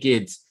 I think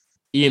it's,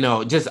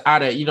 just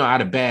out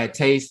of bad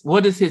taste.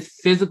 What is his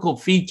physical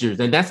features?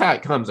 And that's how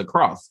it comes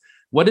across.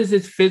 What does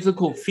his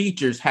physical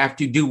features have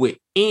to do with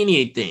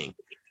anything?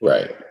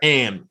 Right.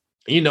 And,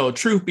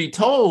 truth be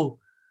told,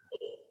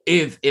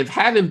 if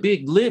having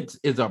big lips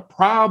is a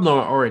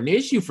problem or an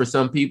issue for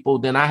some people,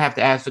 then I have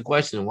to ask the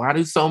question, why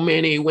do so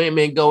many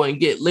women go and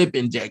get lip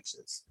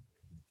injections?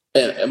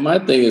 And my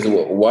thing is,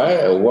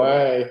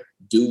 why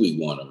do we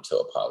want him to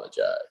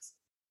apologize?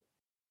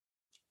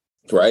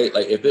 Right?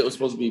 Like if it was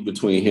supposed to be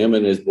between him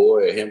and his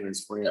boy or him and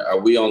his friend, are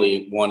we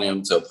only want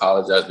him to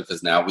apologize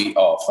because now we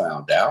all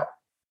found out?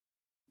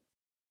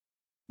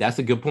 That's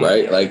a good point.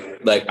 Right?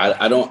 Like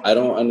I don't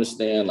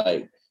understand,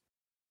 like,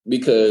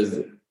 because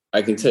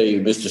I can tell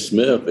you Mr.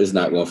 Smith is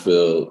not going to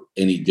feel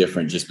any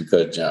different just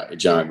because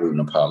John Gruden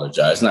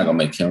apologized. It's not going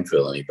to make him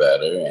feel any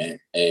better.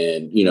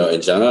 And you know,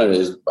 and John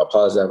is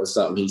apologizing for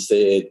something he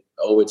said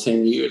over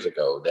 10 years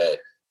ago that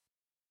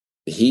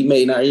he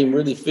may not even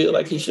really feel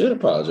like he should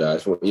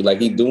apologize for. Like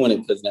he's doing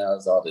it because now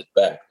it's all this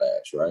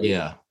backlash, right?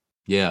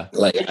 Yeah.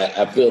 Like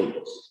I feel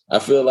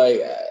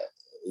like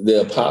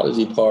the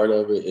apology part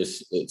of it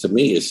is, to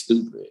me, is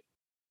stupid.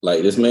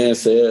 Like this man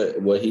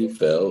said what he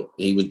felt.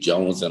 He was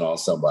jonesing on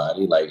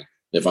somebody. Like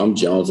if I'm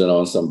jonesing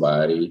on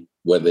somebody,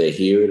 whether they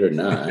hear it or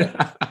not,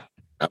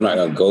 I'm not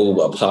gonna go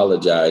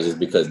apologize just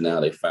because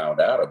now they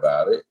found out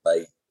about it.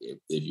 Like if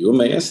you're a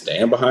man,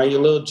 stand behind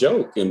your little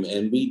joke and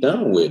be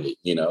done with it.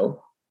 You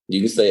know, you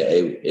can say,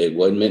 hey, it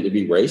wasn't meant to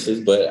be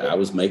racist, but I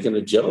was making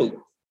a joke,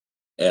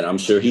 and I'm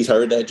sure he's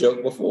heard that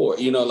joke before.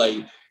 You know, like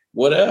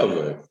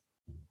whatever.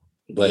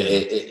 But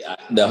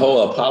the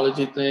whole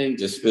apology thing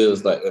just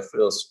feels like it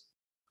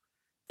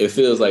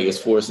feels like it's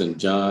forcing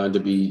John to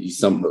be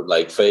something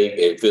like fake.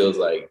 It feels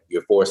like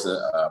you're forcing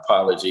an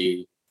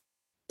apology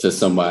to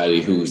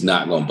somebody who's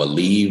not going to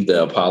believe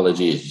the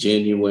apology is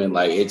genuine.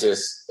 Like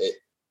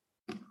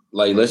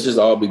like let's just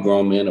all be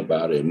grown men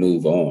about it and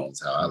move on.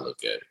 Is how I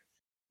look at it.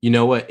 You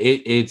know what?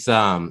 It's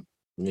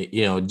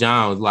you know,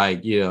 John was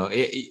like, you know,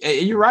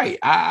 you're right.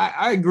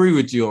 I agree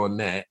with you on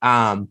that.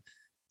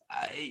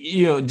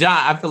 You know, John,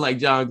 I feel like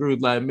John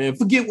Gruden's like, man,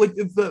 forget what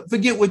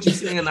you're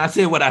saying. I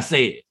said what I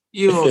said.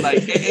 You know,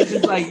 like it's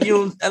just like,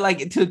 you know,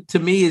 like to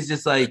me, it's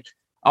just like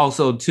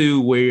also too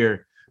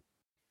where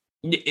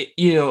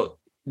you know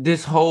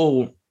this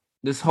whole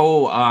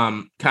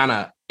kind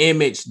of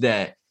image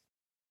that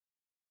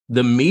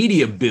the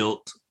media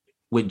built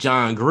with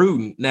John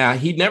Gruden. Now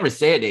he never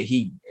said that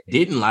he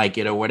didn't like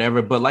it or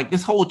whatever, but like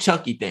this whole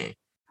Chucky thing.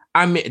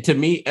 I mean, to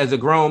me as a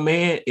grown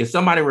man, if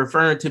somebody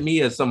referring to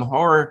me as some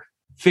horror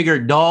figure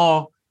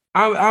doll,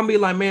 I'll be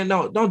like, man,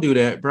 no, don't do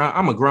that, bro.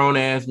 I'm a grown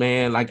ass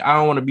man. Like, I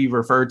don't want to be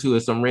referred to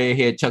as some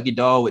redhead Chucky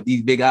doll with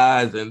these big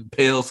eyes and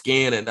pale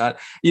skin and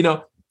you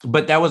know.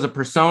 But that was a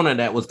persona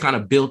that was kind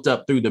of built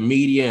up through the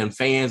media and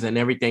fans and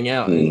everything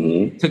else.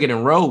 Mm-hmm. And took it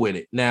and rolled with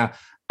it. Now,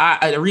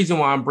 the reason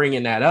why I'm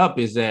bringing that up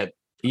is that,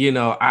 you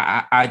know,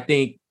 I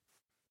think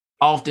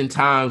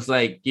oftentimes,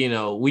 like, you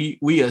know,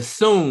 we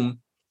assume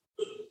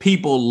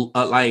people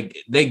like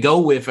they go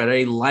with or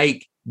they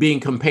like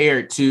being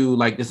compared to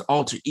like this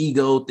alter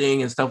ego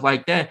thing and stuff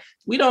like that.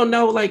 We don't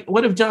know, like,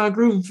 what if John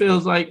Gruden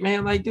feels like,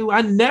 man, like, dude,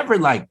 I never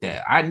liked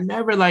that. I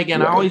never like,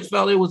 and I always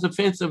felt it was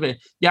offensive and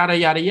yada,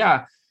 yada,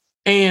 yada.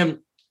 And,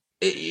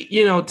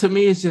 you know, to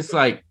me, it's just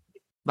like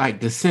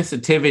the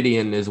sensitivity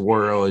in this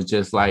world is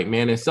just like,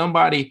 man, I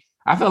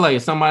feel like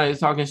if somebody is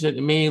talking shit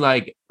to me,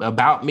 like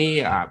about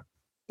me,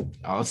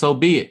 so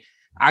be it.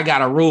 I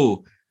got a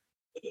rule.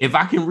 If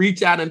I can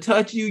reach out and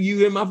touch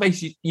you in my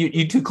face,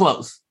 you too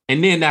close.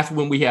 And then that's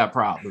when we have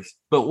problems.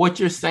 But what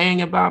you're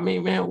saying about me,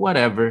 man,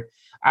 whatever.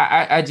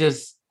 I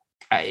just,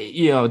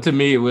 you know, to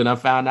me, when I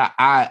found out,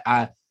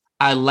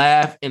 I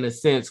laugh in a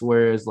sense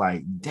where it's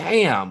like,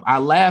 damn, I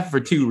laugh for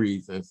two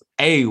reasons.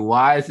 A,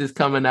 why is this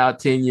coming out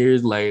 10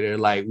 years later?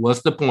 Like,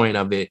 what's the point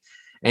of it?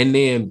 And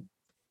then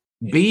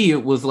B,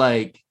 it was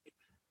like,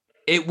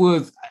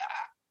 if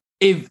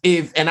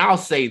and I'll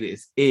say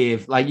this,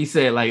 if, like you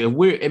said, like if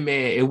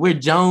we're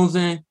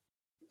jonesing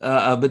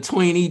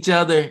between each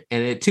other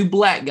and two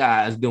black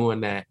guys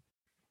doing that,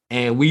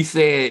 and we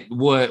said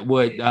what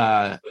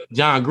John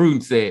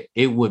Gruden said,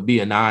 it would be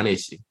a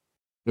non-issue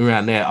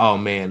around there. Oh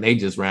man, they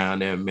just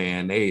round there,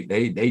 man. They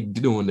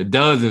doing the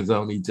dozens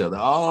on each other.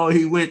 Oh,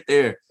 he went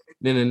there.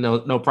 Then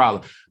no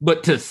problem.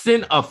 But to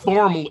send a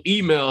formal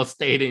email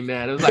stating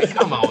that, it's like,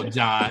 come on,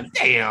 John.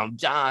 Damn,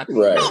 John.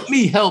 Right. Help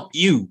me help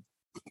you.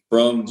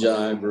 From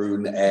John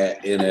Gruden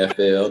at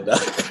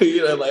NFL.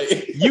 You know,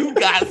 like you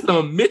got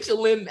some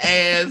Michelin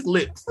ass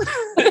lips.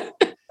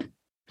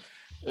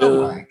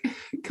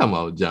 Come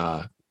on,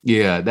 John.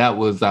 Yeah, that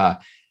was wow.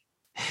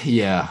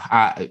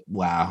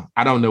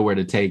 I don't know where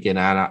to take it.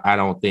 I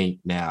don't think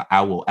now.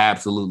 I will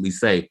absolutely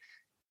say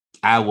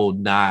I will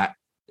not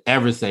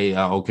ever say,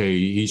 okay,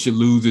 he should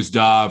lose his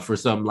job for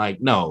something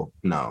like no.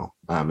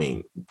 I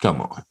mean,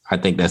 come on. I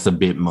think that's a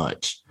bit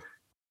much.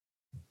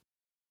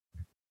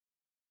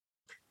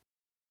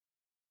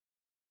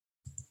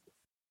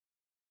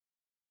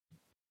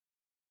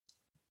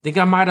 Think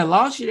I might have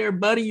lost you there,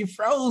 buddy. You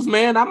froze,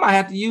 man. I might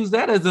have to use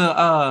that as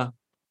a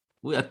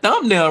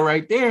thumbnail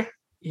right there.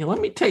 Yeah,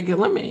 let me take it.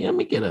 Let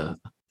me get a.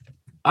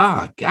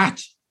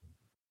 Gotcha.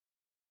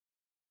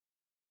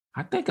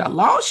 I think I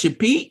lost you,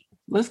 Pete.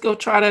 Let's go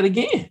try that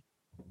again.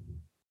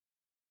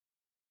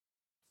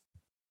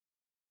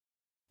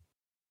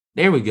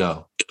 There we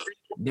go.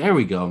 There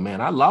we go, man.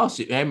 I lost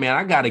you. Hey, man,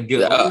 I got a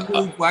good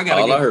thumbnail.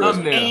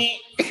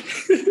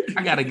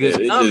 I got a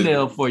good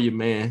thumbnail for you,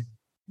 man.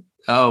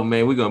 Oh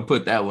man, we're gonna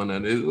put that one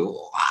on this.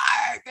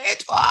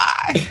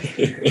 Why?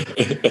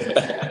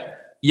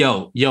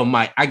 Yo,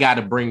 Mike, I got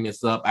to bring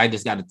this up. I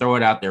just got to throw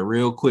it out there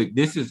real quick.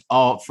 This is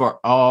all for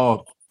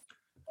all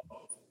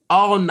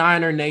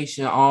Niner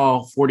Nation,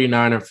 all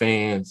 49er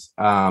fans.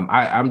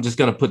 I'm just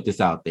going to put this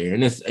out there.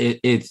 And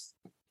it's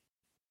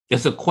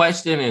a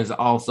question, and it's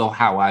also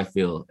how I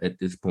feel at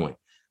this point.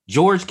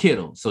 George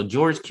Kittle. So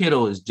George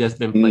Kittle has just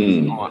been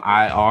placed on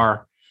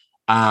IR.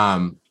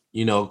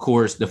 Of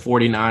course, the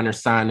 49ers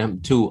signed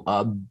him to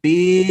a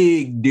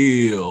big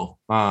deal.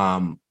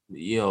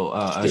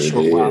 A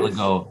short while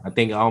ago, I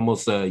think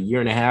almost a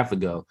year and a half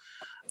ago.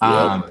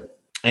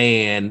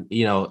 And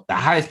the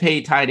highest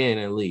paid tight end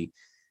in the league.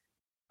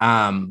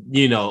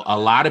 A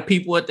lot of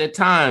people at that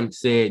time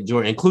said,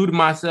 including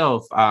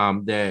myself,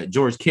 that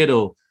George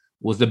Kittle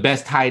was the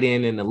best tight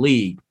end in the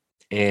league.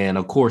 And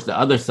of course, the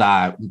other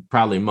side,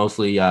 probably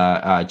mostly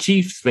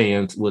Chiefs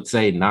fans would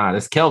say, nah,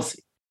 that's Kelce.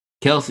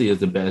 Kelce is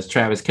the best.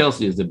 Travis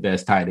Kelce is the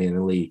best tight end in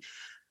the league.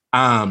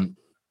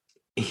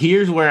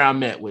 Here's where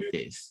I'm at with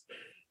this.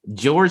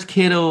 George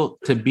Kittle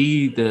to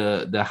be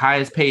the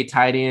highest paid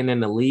tight end in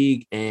the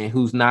league and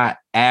who's not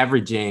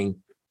averaging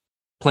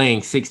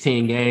playing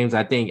 16 games.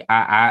 I think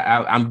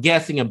I'm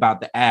guessing about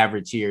the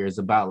average here is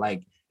about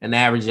like an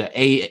average of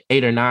eight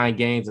or 9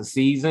 games a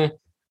season.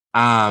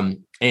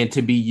 And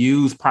to be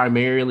used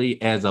primarily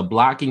as a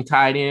blocking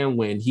tight end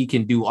when he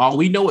can do all.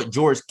 We know what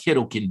George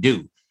Kittle can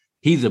do.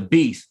 He's a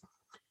beast.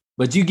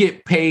 But you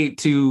get paid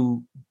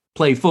to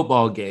play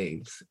football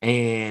games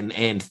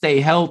and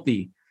stay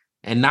healthy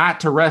and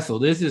not to wrestle.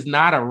 This is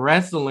not a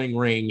wrestling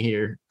ring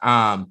here.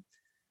 I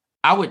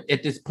would,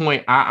 at this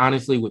point, I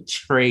honestly would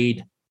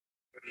trade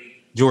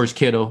George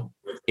Kittle.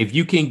 If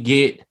you can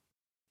get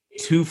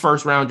 2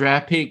 first-round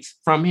draft picks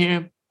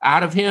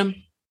out of him,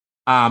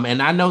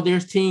 and I know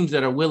there's teams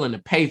that are willing to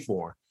pay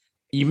for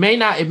him.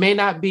 It may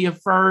not be a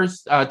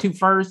first, 2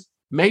 firsts.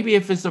 Maybe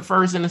if it's a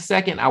first and a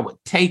second, I would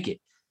take it.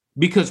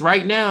 Because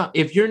right now,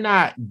 if you're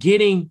not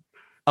getting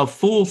a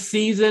full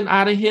season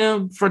out of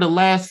him for the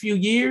last few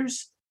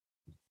years,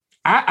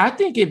 I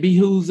think it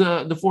behooves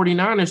the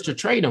 49ers to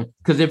trade him.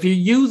 Because if you're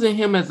using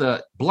him as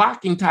a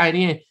blocking tight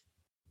end,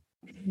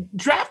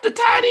 draft a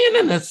tight end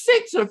in the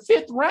 6th or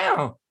 5th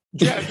round.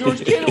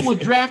 George Kittle was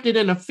drafted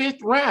in the 5th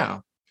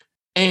round,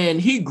 and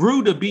he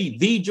grew to be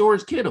the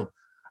George Kittle.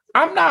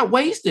 I'm not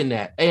wasting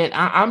that. And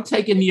I'm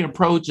taking the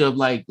approach of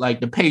like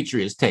the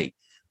Patriots take.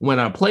 When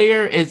a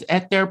player is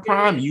at their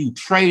prime, you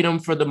trade him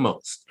for the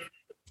most.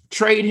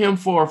 Trade him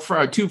for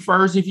 2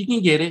 firsts if you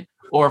can get it,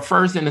 or a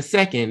first and a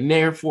second. And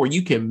therefore,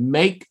 you can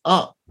make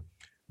up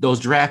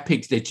those draft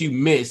picks that you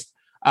missed,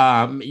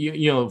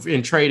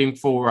 in trading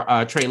for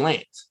Trey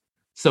Lance.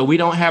 So we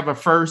don't have a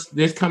first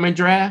this coming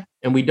draft,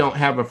 and we don't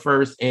have a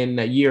first in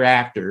the year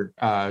after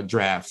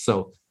draft.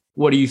 So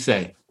what do you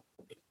say?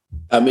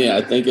 I mean,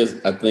 I think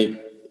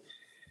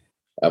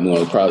I'm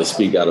going to probably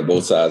speak out of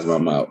both sides of my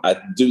mouth. I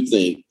do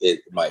think it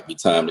might be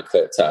time to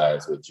cut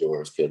ties with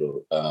George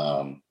Kittle.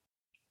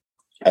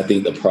 I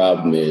think the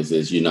problem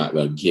is you're not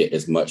going to get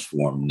as much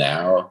for him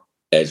now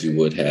as you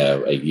would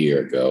have a year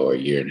ago or a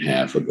year and a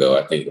half ago.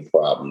 I think the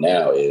problem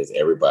now is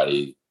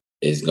everybody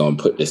is going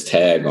to put this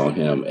tag on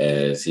him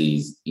as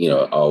he's,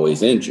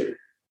 always injured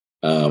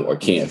or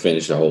can't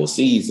finish the whole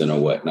season or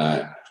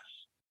whatnot.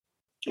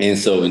 And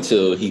so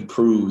until he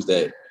proves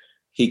that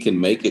he can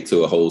make it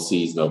to a whole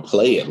season or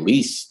play at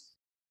least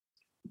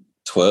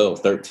 12,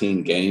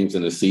 13 games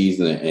in a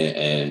season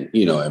and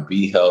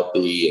be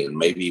healthy and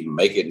maybe even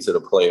make it into the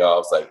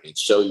playoffs, and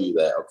show you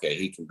that, okay,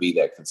 he can be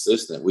that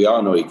consistent. We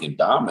all know he can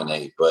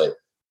dominate, but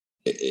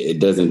it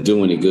doesn't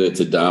do any good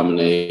to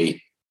dominate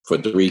for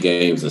 3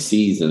 games a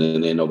season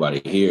and then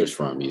nobody hears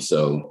from you.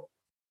 So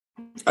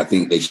I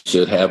think they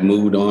should have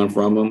moved on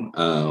from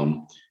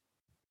him.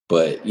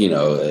 But,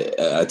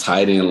 a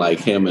tight end like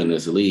him in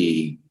this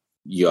league,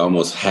 you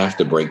almost have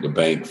to break the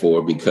bank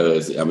for,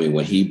 because,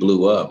 when he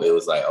blew up, it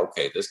was like,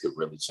 okay, this could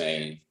really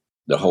change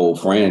the whole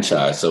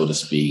franchise, so to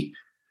speak.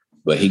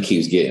 But he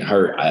keeps getting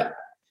hurt. I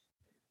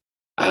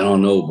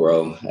don't know,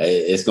 bro.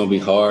 It's going to be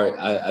hard.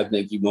 I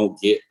think you won't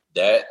get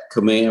that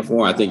command for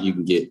him. I think you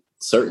can get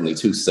certainly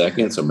 2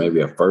 seconds or maybe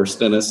a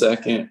first and a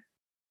second.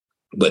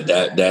 But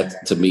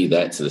that to me,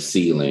 that's the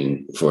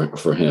ceiling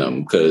for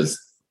him, because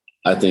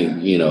I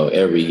think,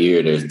 every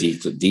year there's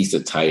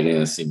decent tight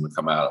ends seem to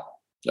come out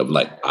of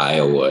like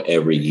Iowa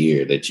every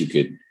year that you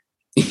could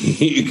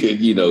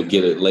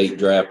get a late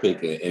draft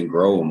pick and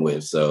grow them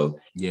with. So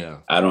yeah,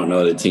 I don't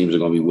know that teams are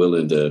going to be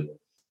willing to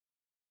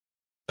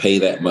pay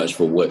that much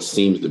for what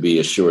seems to be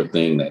a sure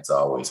thing that's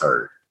always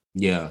hurt.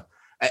 Yeah.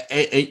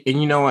 And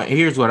you know what?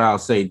 Here's what I'll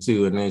say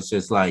too, and it's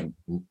just like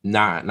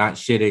not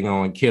shitting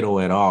on Kittle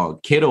at all.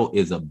 Kittle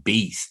is a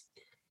beast,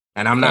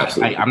 and I'm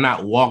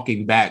not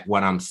walking back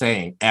what I'm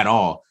saying at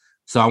all.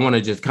 So I want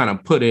to just kind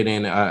of put it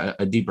in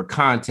a deeper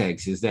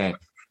context. Is that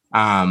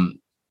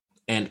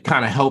and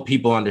kind of help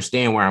people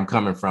understand where I'm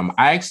coming from.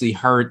 I actually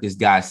heard this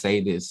guy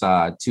say this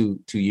 2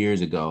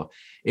 years ago.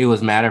 It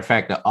was, matter of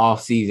fact, the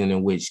off season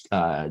in which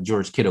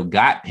George Kittle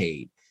got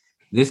paid.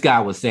 this guy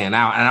was saying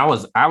out, and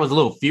I was a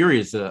little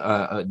furious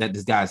that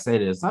this guy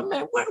said this. I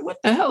mean, what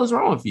the hell is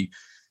wrong with you?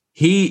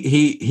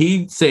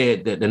 He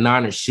said that the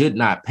Niners should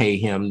not pay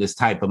him this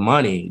type of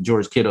money,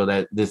 George Kittle,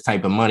 that this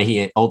type of money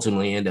he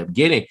ultimately ended up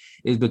getting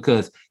is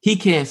because he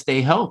can't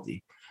stay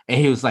healthy. And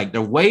he was like,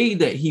 the way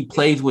that he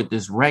plays with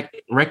this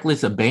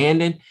reckless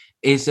abandon,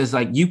 it's just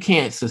like you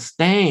can't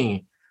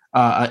sustain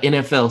an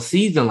NFL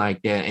season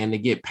like that and to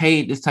get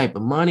paid this type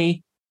of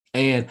money.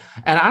 And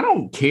I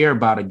don't care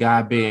about a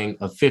guy being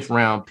a 5th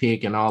round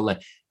pick and all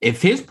that. If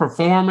his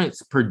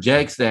performance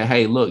projects that,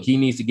 hey, look, he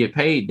needs to get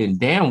paid, then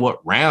damn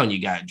what round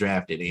you got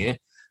drafted in.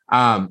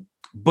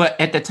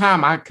 But at the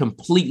time, I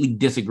completely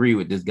disagree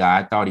with this guy.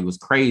 I thought he was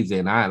crazy.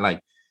 And I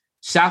like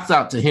shouts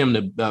out to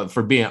him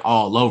for being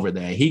all over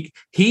that. He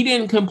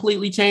didn't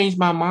completely change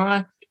my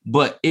mind,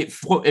 but it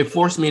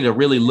forced me to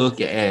really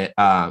look at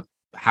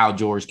how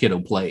George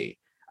Kittle played.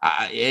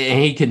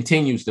 And he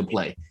continues to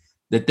play.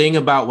 The thing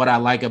about what I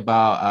like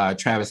about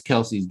Travis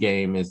Kelce's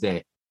game is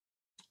that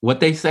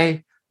what they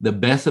say, the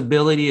best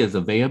ability is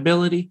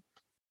availability,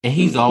 and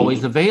he's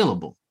always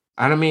available.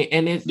 I mean,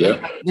 and it's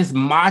like this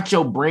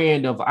macho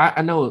brand of,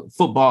 I know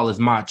football is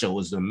macho,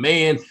 it's a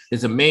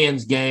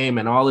man's game,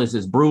 and all this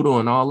is brutal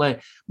and all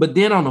that. But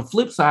then on the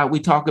flip side, we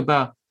talk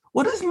about,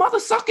 well, this mother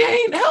sucker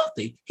ain't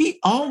healthy. He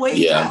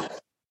always out.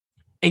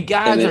 And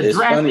guys are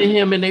drafting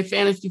him in their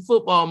fantasy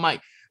football,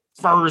 Mike,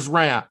 first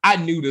round. I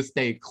knew to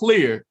stay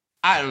clear.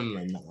 I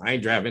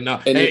ain't drafting. No,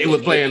 and it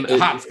was playing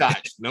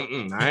hopscotch.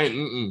 I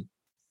ain't.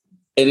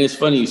 And it's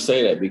funny you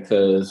say that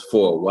because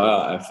for a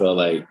while I felt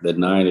like the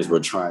Niners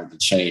were trying to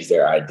change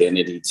their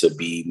identity to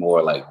be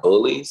more like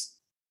bullies.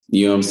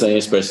 You know what I'm saying?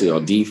 Especially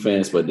on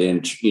defense, but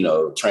then,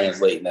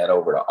 translating that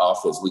over to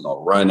offense, we're going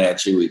to run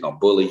at you, we're going to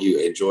bully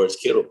you. And George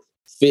Kittle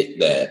fit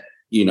that.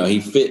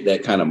 He fit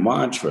that kind of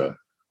mantra.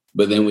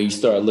 But then when you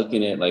start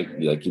looking at, like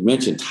you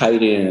mentioned,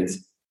 tight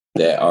ends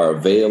that are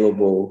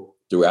available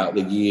throughout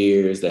the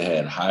years, that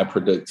had high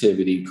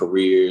productivity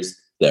careers,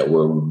 that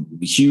were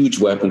huge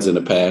weapons in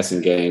the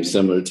passing game,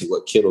 similar to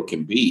what Kittle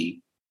can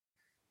be.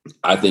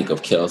 I think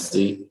of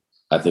Kelce.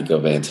 I think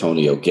of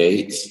Antonio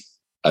Gates.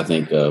 I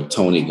think of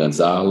Tony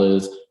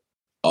Gonzalez.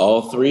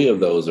 All 3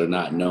 of those are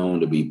not known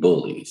to be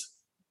bullies,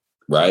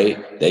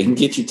 right? They can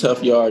get you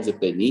tough yards if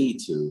they need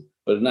to,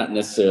 but are not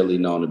necessarily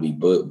known to be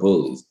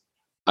bullies.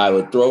 I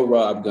would throw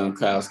Rob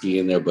Gronkowski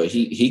in there, but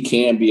he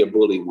can be a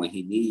bully when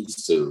he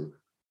needs to.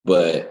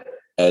 But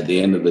at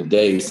the end of the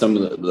day,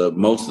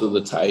 most of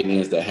the tight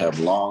ends that have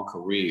long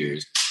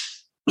careers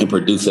and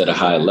produce at a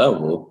high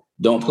level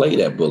don't play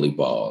that bully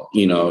ball.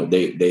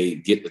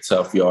 They get the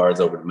tough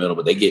yards over the middle,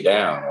 but they get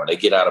down or they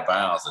get out of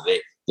bounds. And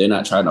they're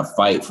not trying to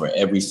fight for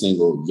every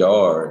single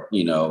yard,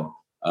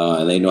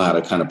 and they know how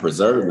to kind of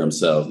preserve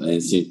themselves. And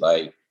it seems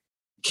like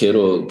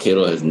Kittle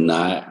has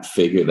not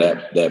figured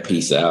that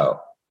piece out.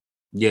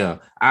 Yeah,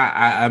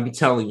 I'm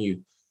telling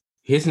you,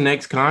 his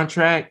next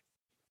contract,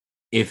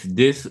 if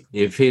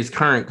his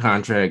current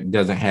contract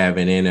doesn't have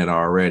it in it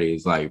already,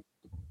 it's like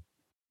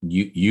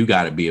you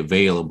got to be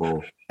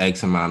available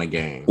X amount of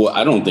games. Well,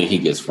 I don't think he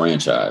gets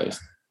franchised.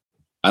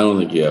 I don't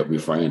think you have to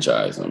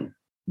refranchise him.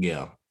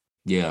 Yeah.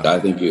 I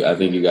think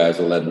you guys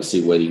will let him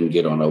see what he can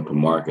get on open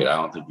market. I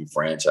don't think you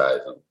franchise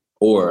him.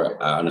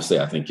 Or honestly,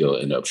 I think you'll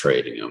end up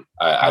trading him.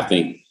 I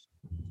think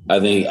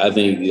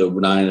the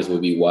Niners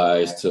would be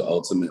wise to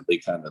ultimately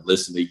kind of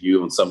listen to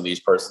you on some of these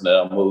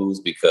personnel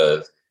moves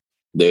because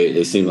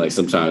they seem like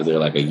sometimes they're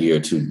like a year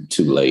too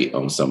late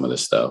on some of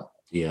this stuff.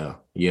 Yeah.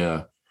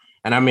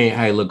 And I mean,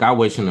 hey, look, I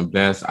wish him the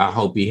best. I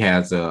hope he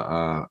has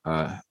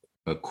a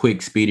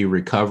quick, speedy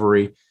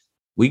recovery.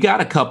 We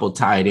got a couple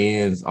tight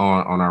ends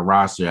on our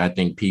roster. I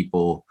think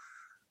people,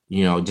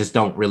 just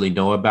don't really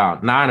know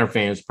about. Niner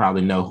fans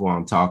probably know who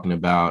I'm talking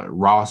about.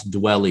 Ross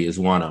Dwelley is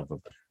one of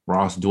them.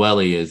 Ross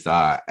Dwelley is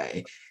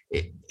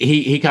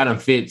he kind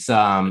of fits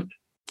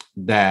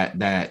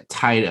that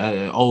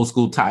tight old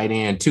school tight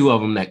end. 2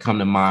 of them that come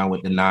to mind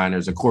with the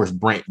Niners, of course,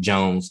 Brent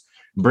Jones.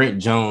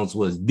 Brent Jones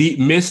was the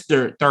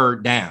Mr.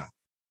 Third Down,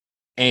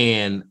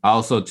 and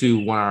also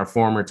one of our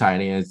former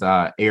tight ends,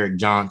 Eric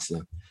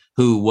Johnson,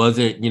 who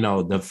wasn't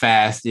the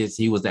fastest.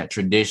 He was that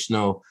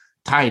traditional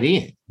tight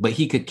end, but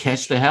he could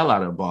catch the hell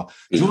out of the ball.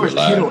 George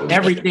Kittle,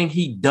 everything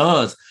he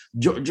does.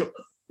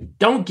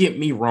 Don't get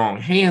me wrong,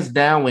 hands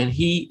down, when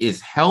he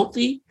is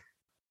healthy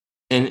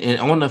and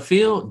on the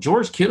field,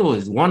 George Kittle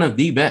is one of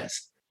the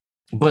best.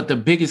 But the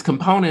biggest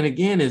component,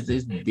 again,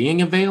 is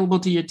being available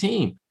to your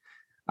team.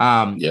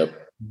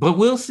 But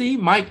we'll see,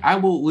 Mike.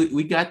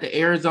 We got the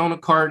Arizona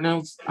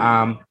Cardinals.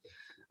 I'm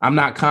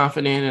not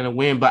confident in a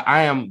win, but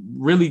I am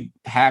really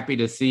happy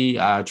to see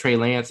Trey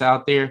Lance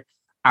out there.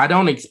 I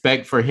don't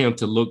expect for him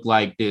to look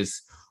like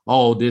this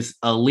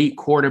elite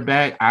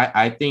quarterback.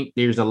 I think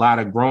there's a lot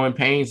of growing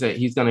pains that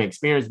he's going to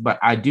experience, but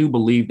I do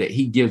believe that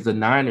he gives the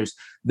Niners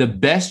the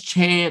best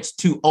chance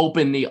to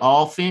open the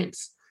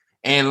offense.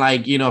 And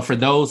for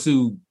those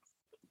who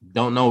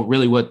don't know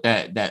really what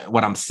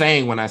what I'm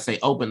saying when I say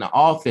open the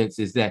offense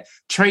is that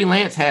Trey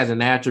Lance has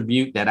an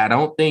attribute that I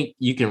don't think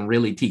you can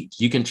really teach.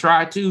 You can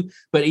try to,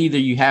 but either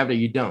you have it or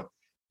you don't.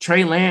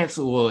 Trey Lance,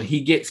 well,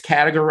 he gets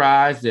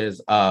categorized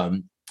as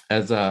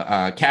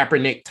a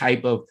Kaepernick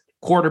type of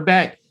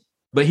quarterback.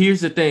 But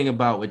here's the thing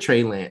about with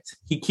Trey Lance,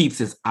 he keeps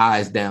his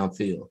eyes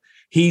downfield.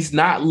 He's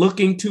not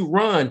looking to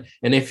run.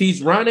 And if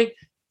he's running,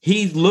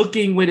 he's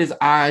looking with his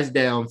eyes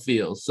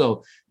downfield.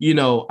 So,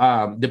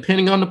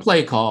 depending on the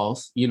play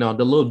calls, the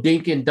little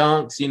dink and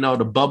dunks,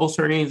 the bubble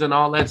screens and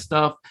all that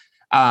stuff,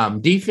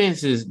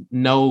 defenses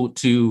know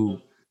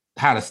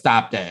how to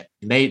stop that.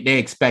 They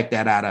expect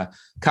that out of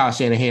Kyle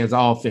Shanahan's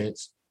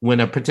offense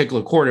when a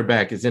particular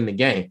quarterback is in the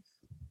game.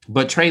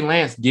 But Trey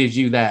Lance gives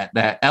you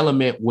that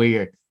element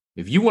where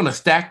if you want to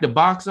stack the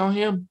box on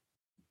him,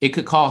 it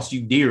could cost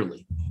you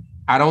dearly.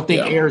 I don't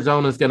think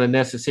Arizona is going to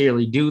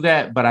necessarily do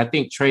that, but I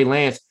think Trey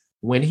Lance,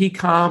 when he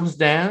calms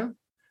down,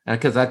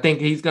 because I think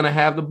he's going to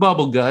have the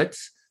bubble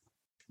guts,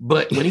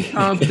 but when he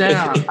calms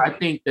down, I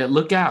think that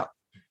look out,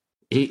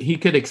 he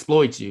could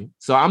exploit you.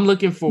 So I'm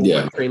looking for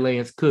what Trey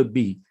Lance could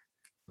be.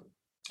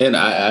 And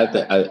I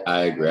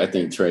agree. I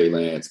think Trey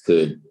Lance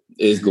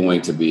is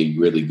going to be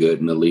really good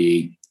in the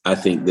league. I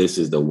think this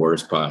is the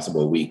worst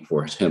possible week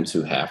for him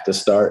to have to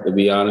start, to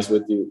be honest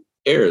with you.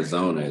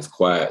 Arizona is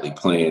quietly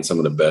playing some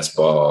of the best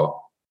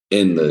ball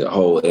in the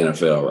whole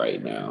NFL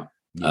right now.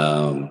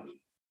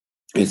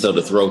 And so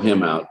to throw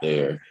him out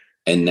there,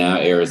 and now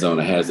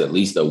Arizona has at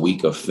least a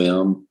week of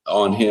film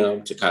on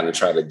him to kind of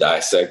try to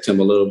dissect him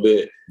a little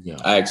bit. Yeah.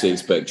 I actually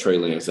expect Trey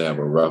Lance to have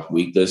a rough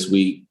week this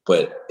week,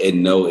 but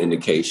in no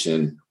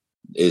indication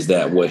is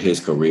that what his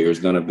career is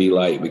going to be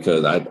like,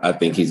 because I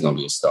think he's going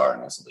to be a star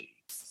in this league.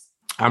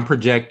 I'm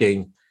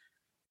projecting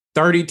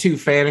 32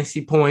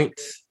 fantasy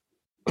points.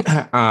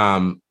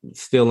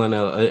 Still in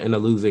a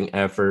losing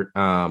effort.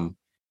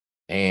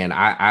 And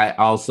I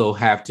also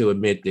have to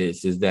admit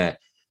this is that,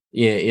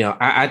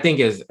 I think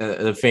as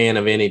a fan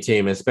of any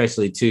team,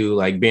 especially too,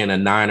 like being a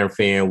Niner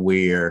fan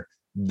where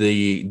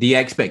the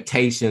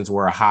expectations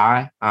were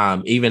high,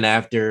 even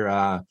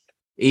after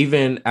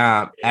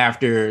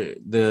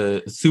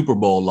the Super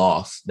Bowl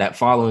loss that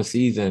following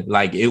season,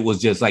 like it was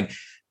just like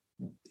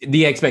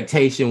the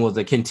expectation was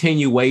a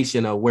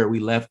continuation of where we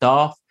left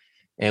off.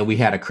 And we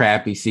had a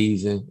crappy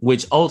season,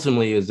 which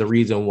ultimately is the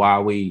reason why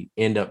we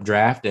end up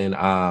drafting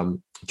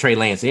Trey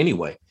Lance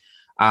anyway.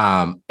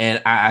 And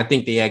I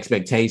think the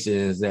expectation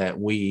is that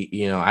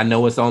I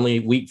know it's only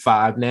week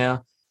 5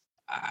 now.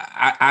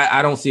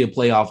 I don't see a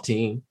playoff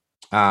team.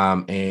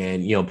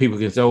 And people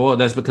can say, well,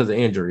 that's because of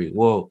injury.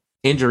 Well,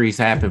 injuries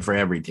happen for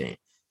every team.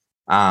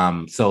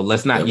 So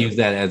let's not use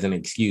that as an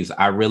excuse.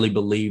 I really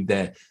believe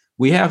that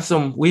we have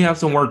some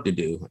work to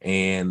do.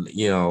 And,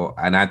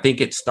 and I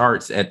think it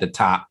starts at the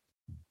top.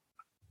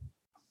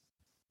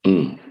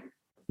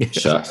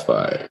 Shots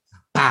fired.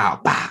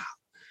 Bow.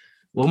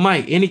 Well,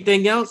 Mike,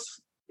 anything else?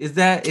 Is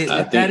that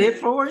it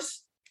for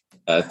us?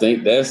 I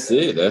think that's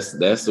it.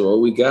 That's what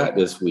we got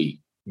this week.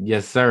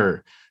 Yes,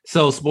 sir.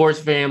 So, sports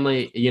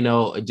family,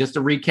 just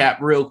to recap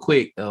real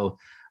quick though,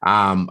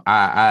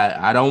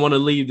 I don't want to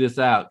leave this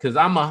out because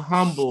I'm a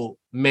humble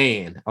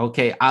man.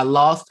 Okay, I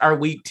lost our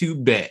week 2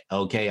 bet.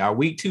 Okay, our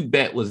week 2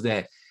 bet was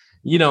that.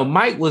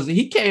 Mike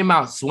he came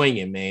out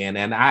swinging, man.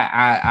 And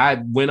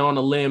I went on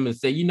a limb and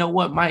said, you know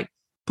what, Mike,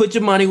 put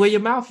your money where your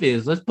mouth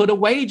is. Let's put a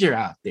wager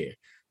out there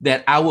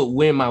that I would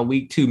win my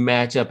week 2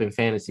 matchup in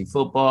fantasy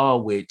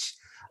football, which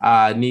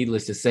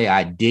needless to say,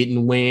 I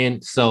didn't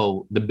win.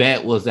 So the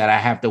bet was that I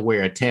have to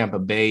wear a Tampa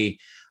Bay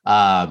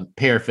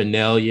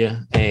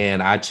paraphernalia,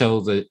 and I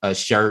chose a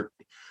shirt.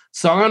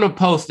 So I'm going to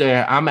post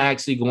there. I'm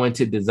actually going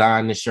to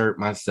design the shirt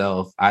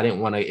myself. I didn't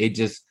want to, it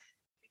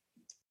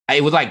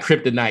was like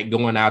kryptonite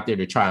going out there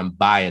to try and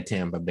buy a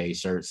Tampa Bay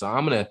shirt. So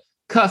I'm going to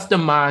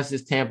customize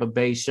this Tampa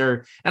Bay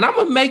shirt and I'm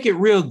going to make it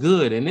real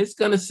good. And it's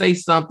going to say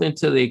something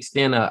to the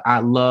extent of, I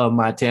love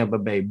my Tampa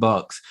Bay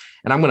Bucks.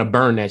 And I'm going to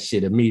burn that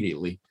shit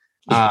immediately.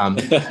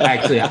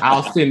 Actually,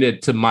 I'll send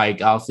it to Mike.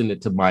 So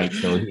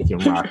he can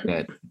rock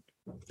that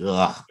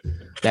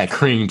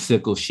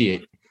creamsicle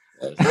shit.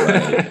 That's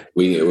right.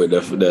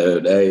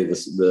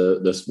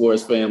 The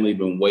sports family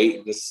been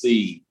waiting to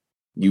see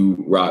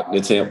you rock the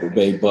Tampa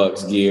Bay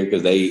Bucks gear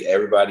because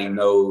everybody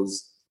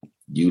knows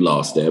you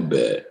lost that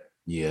bet.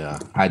 Yeah,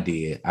 I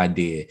did.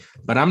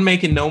 But I'm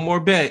making no more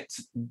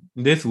bets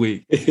this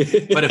week.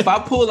 But if I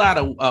pull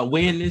out a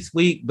win this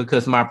week,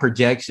 because my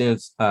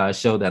projections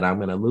show that I'm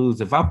going to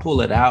lose, if I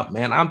pull it out,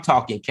 man, I'm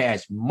talking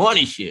cash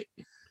money shit.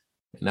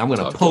 And I'm going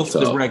to post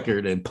the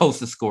record and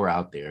post the score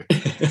out there.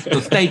 So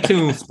stay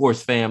tuned,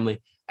 sports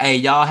family. Hey,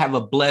 y'all have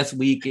a blessed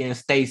weekend.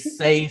 Stay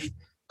safe.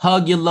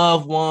 Hug your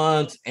loved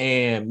ones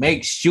and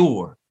make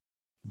sure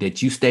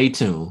that you stay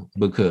tuned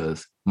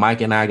because Mike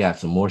and I got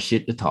some more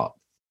shit to talk.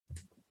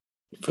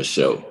 For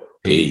sure.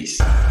 Peace.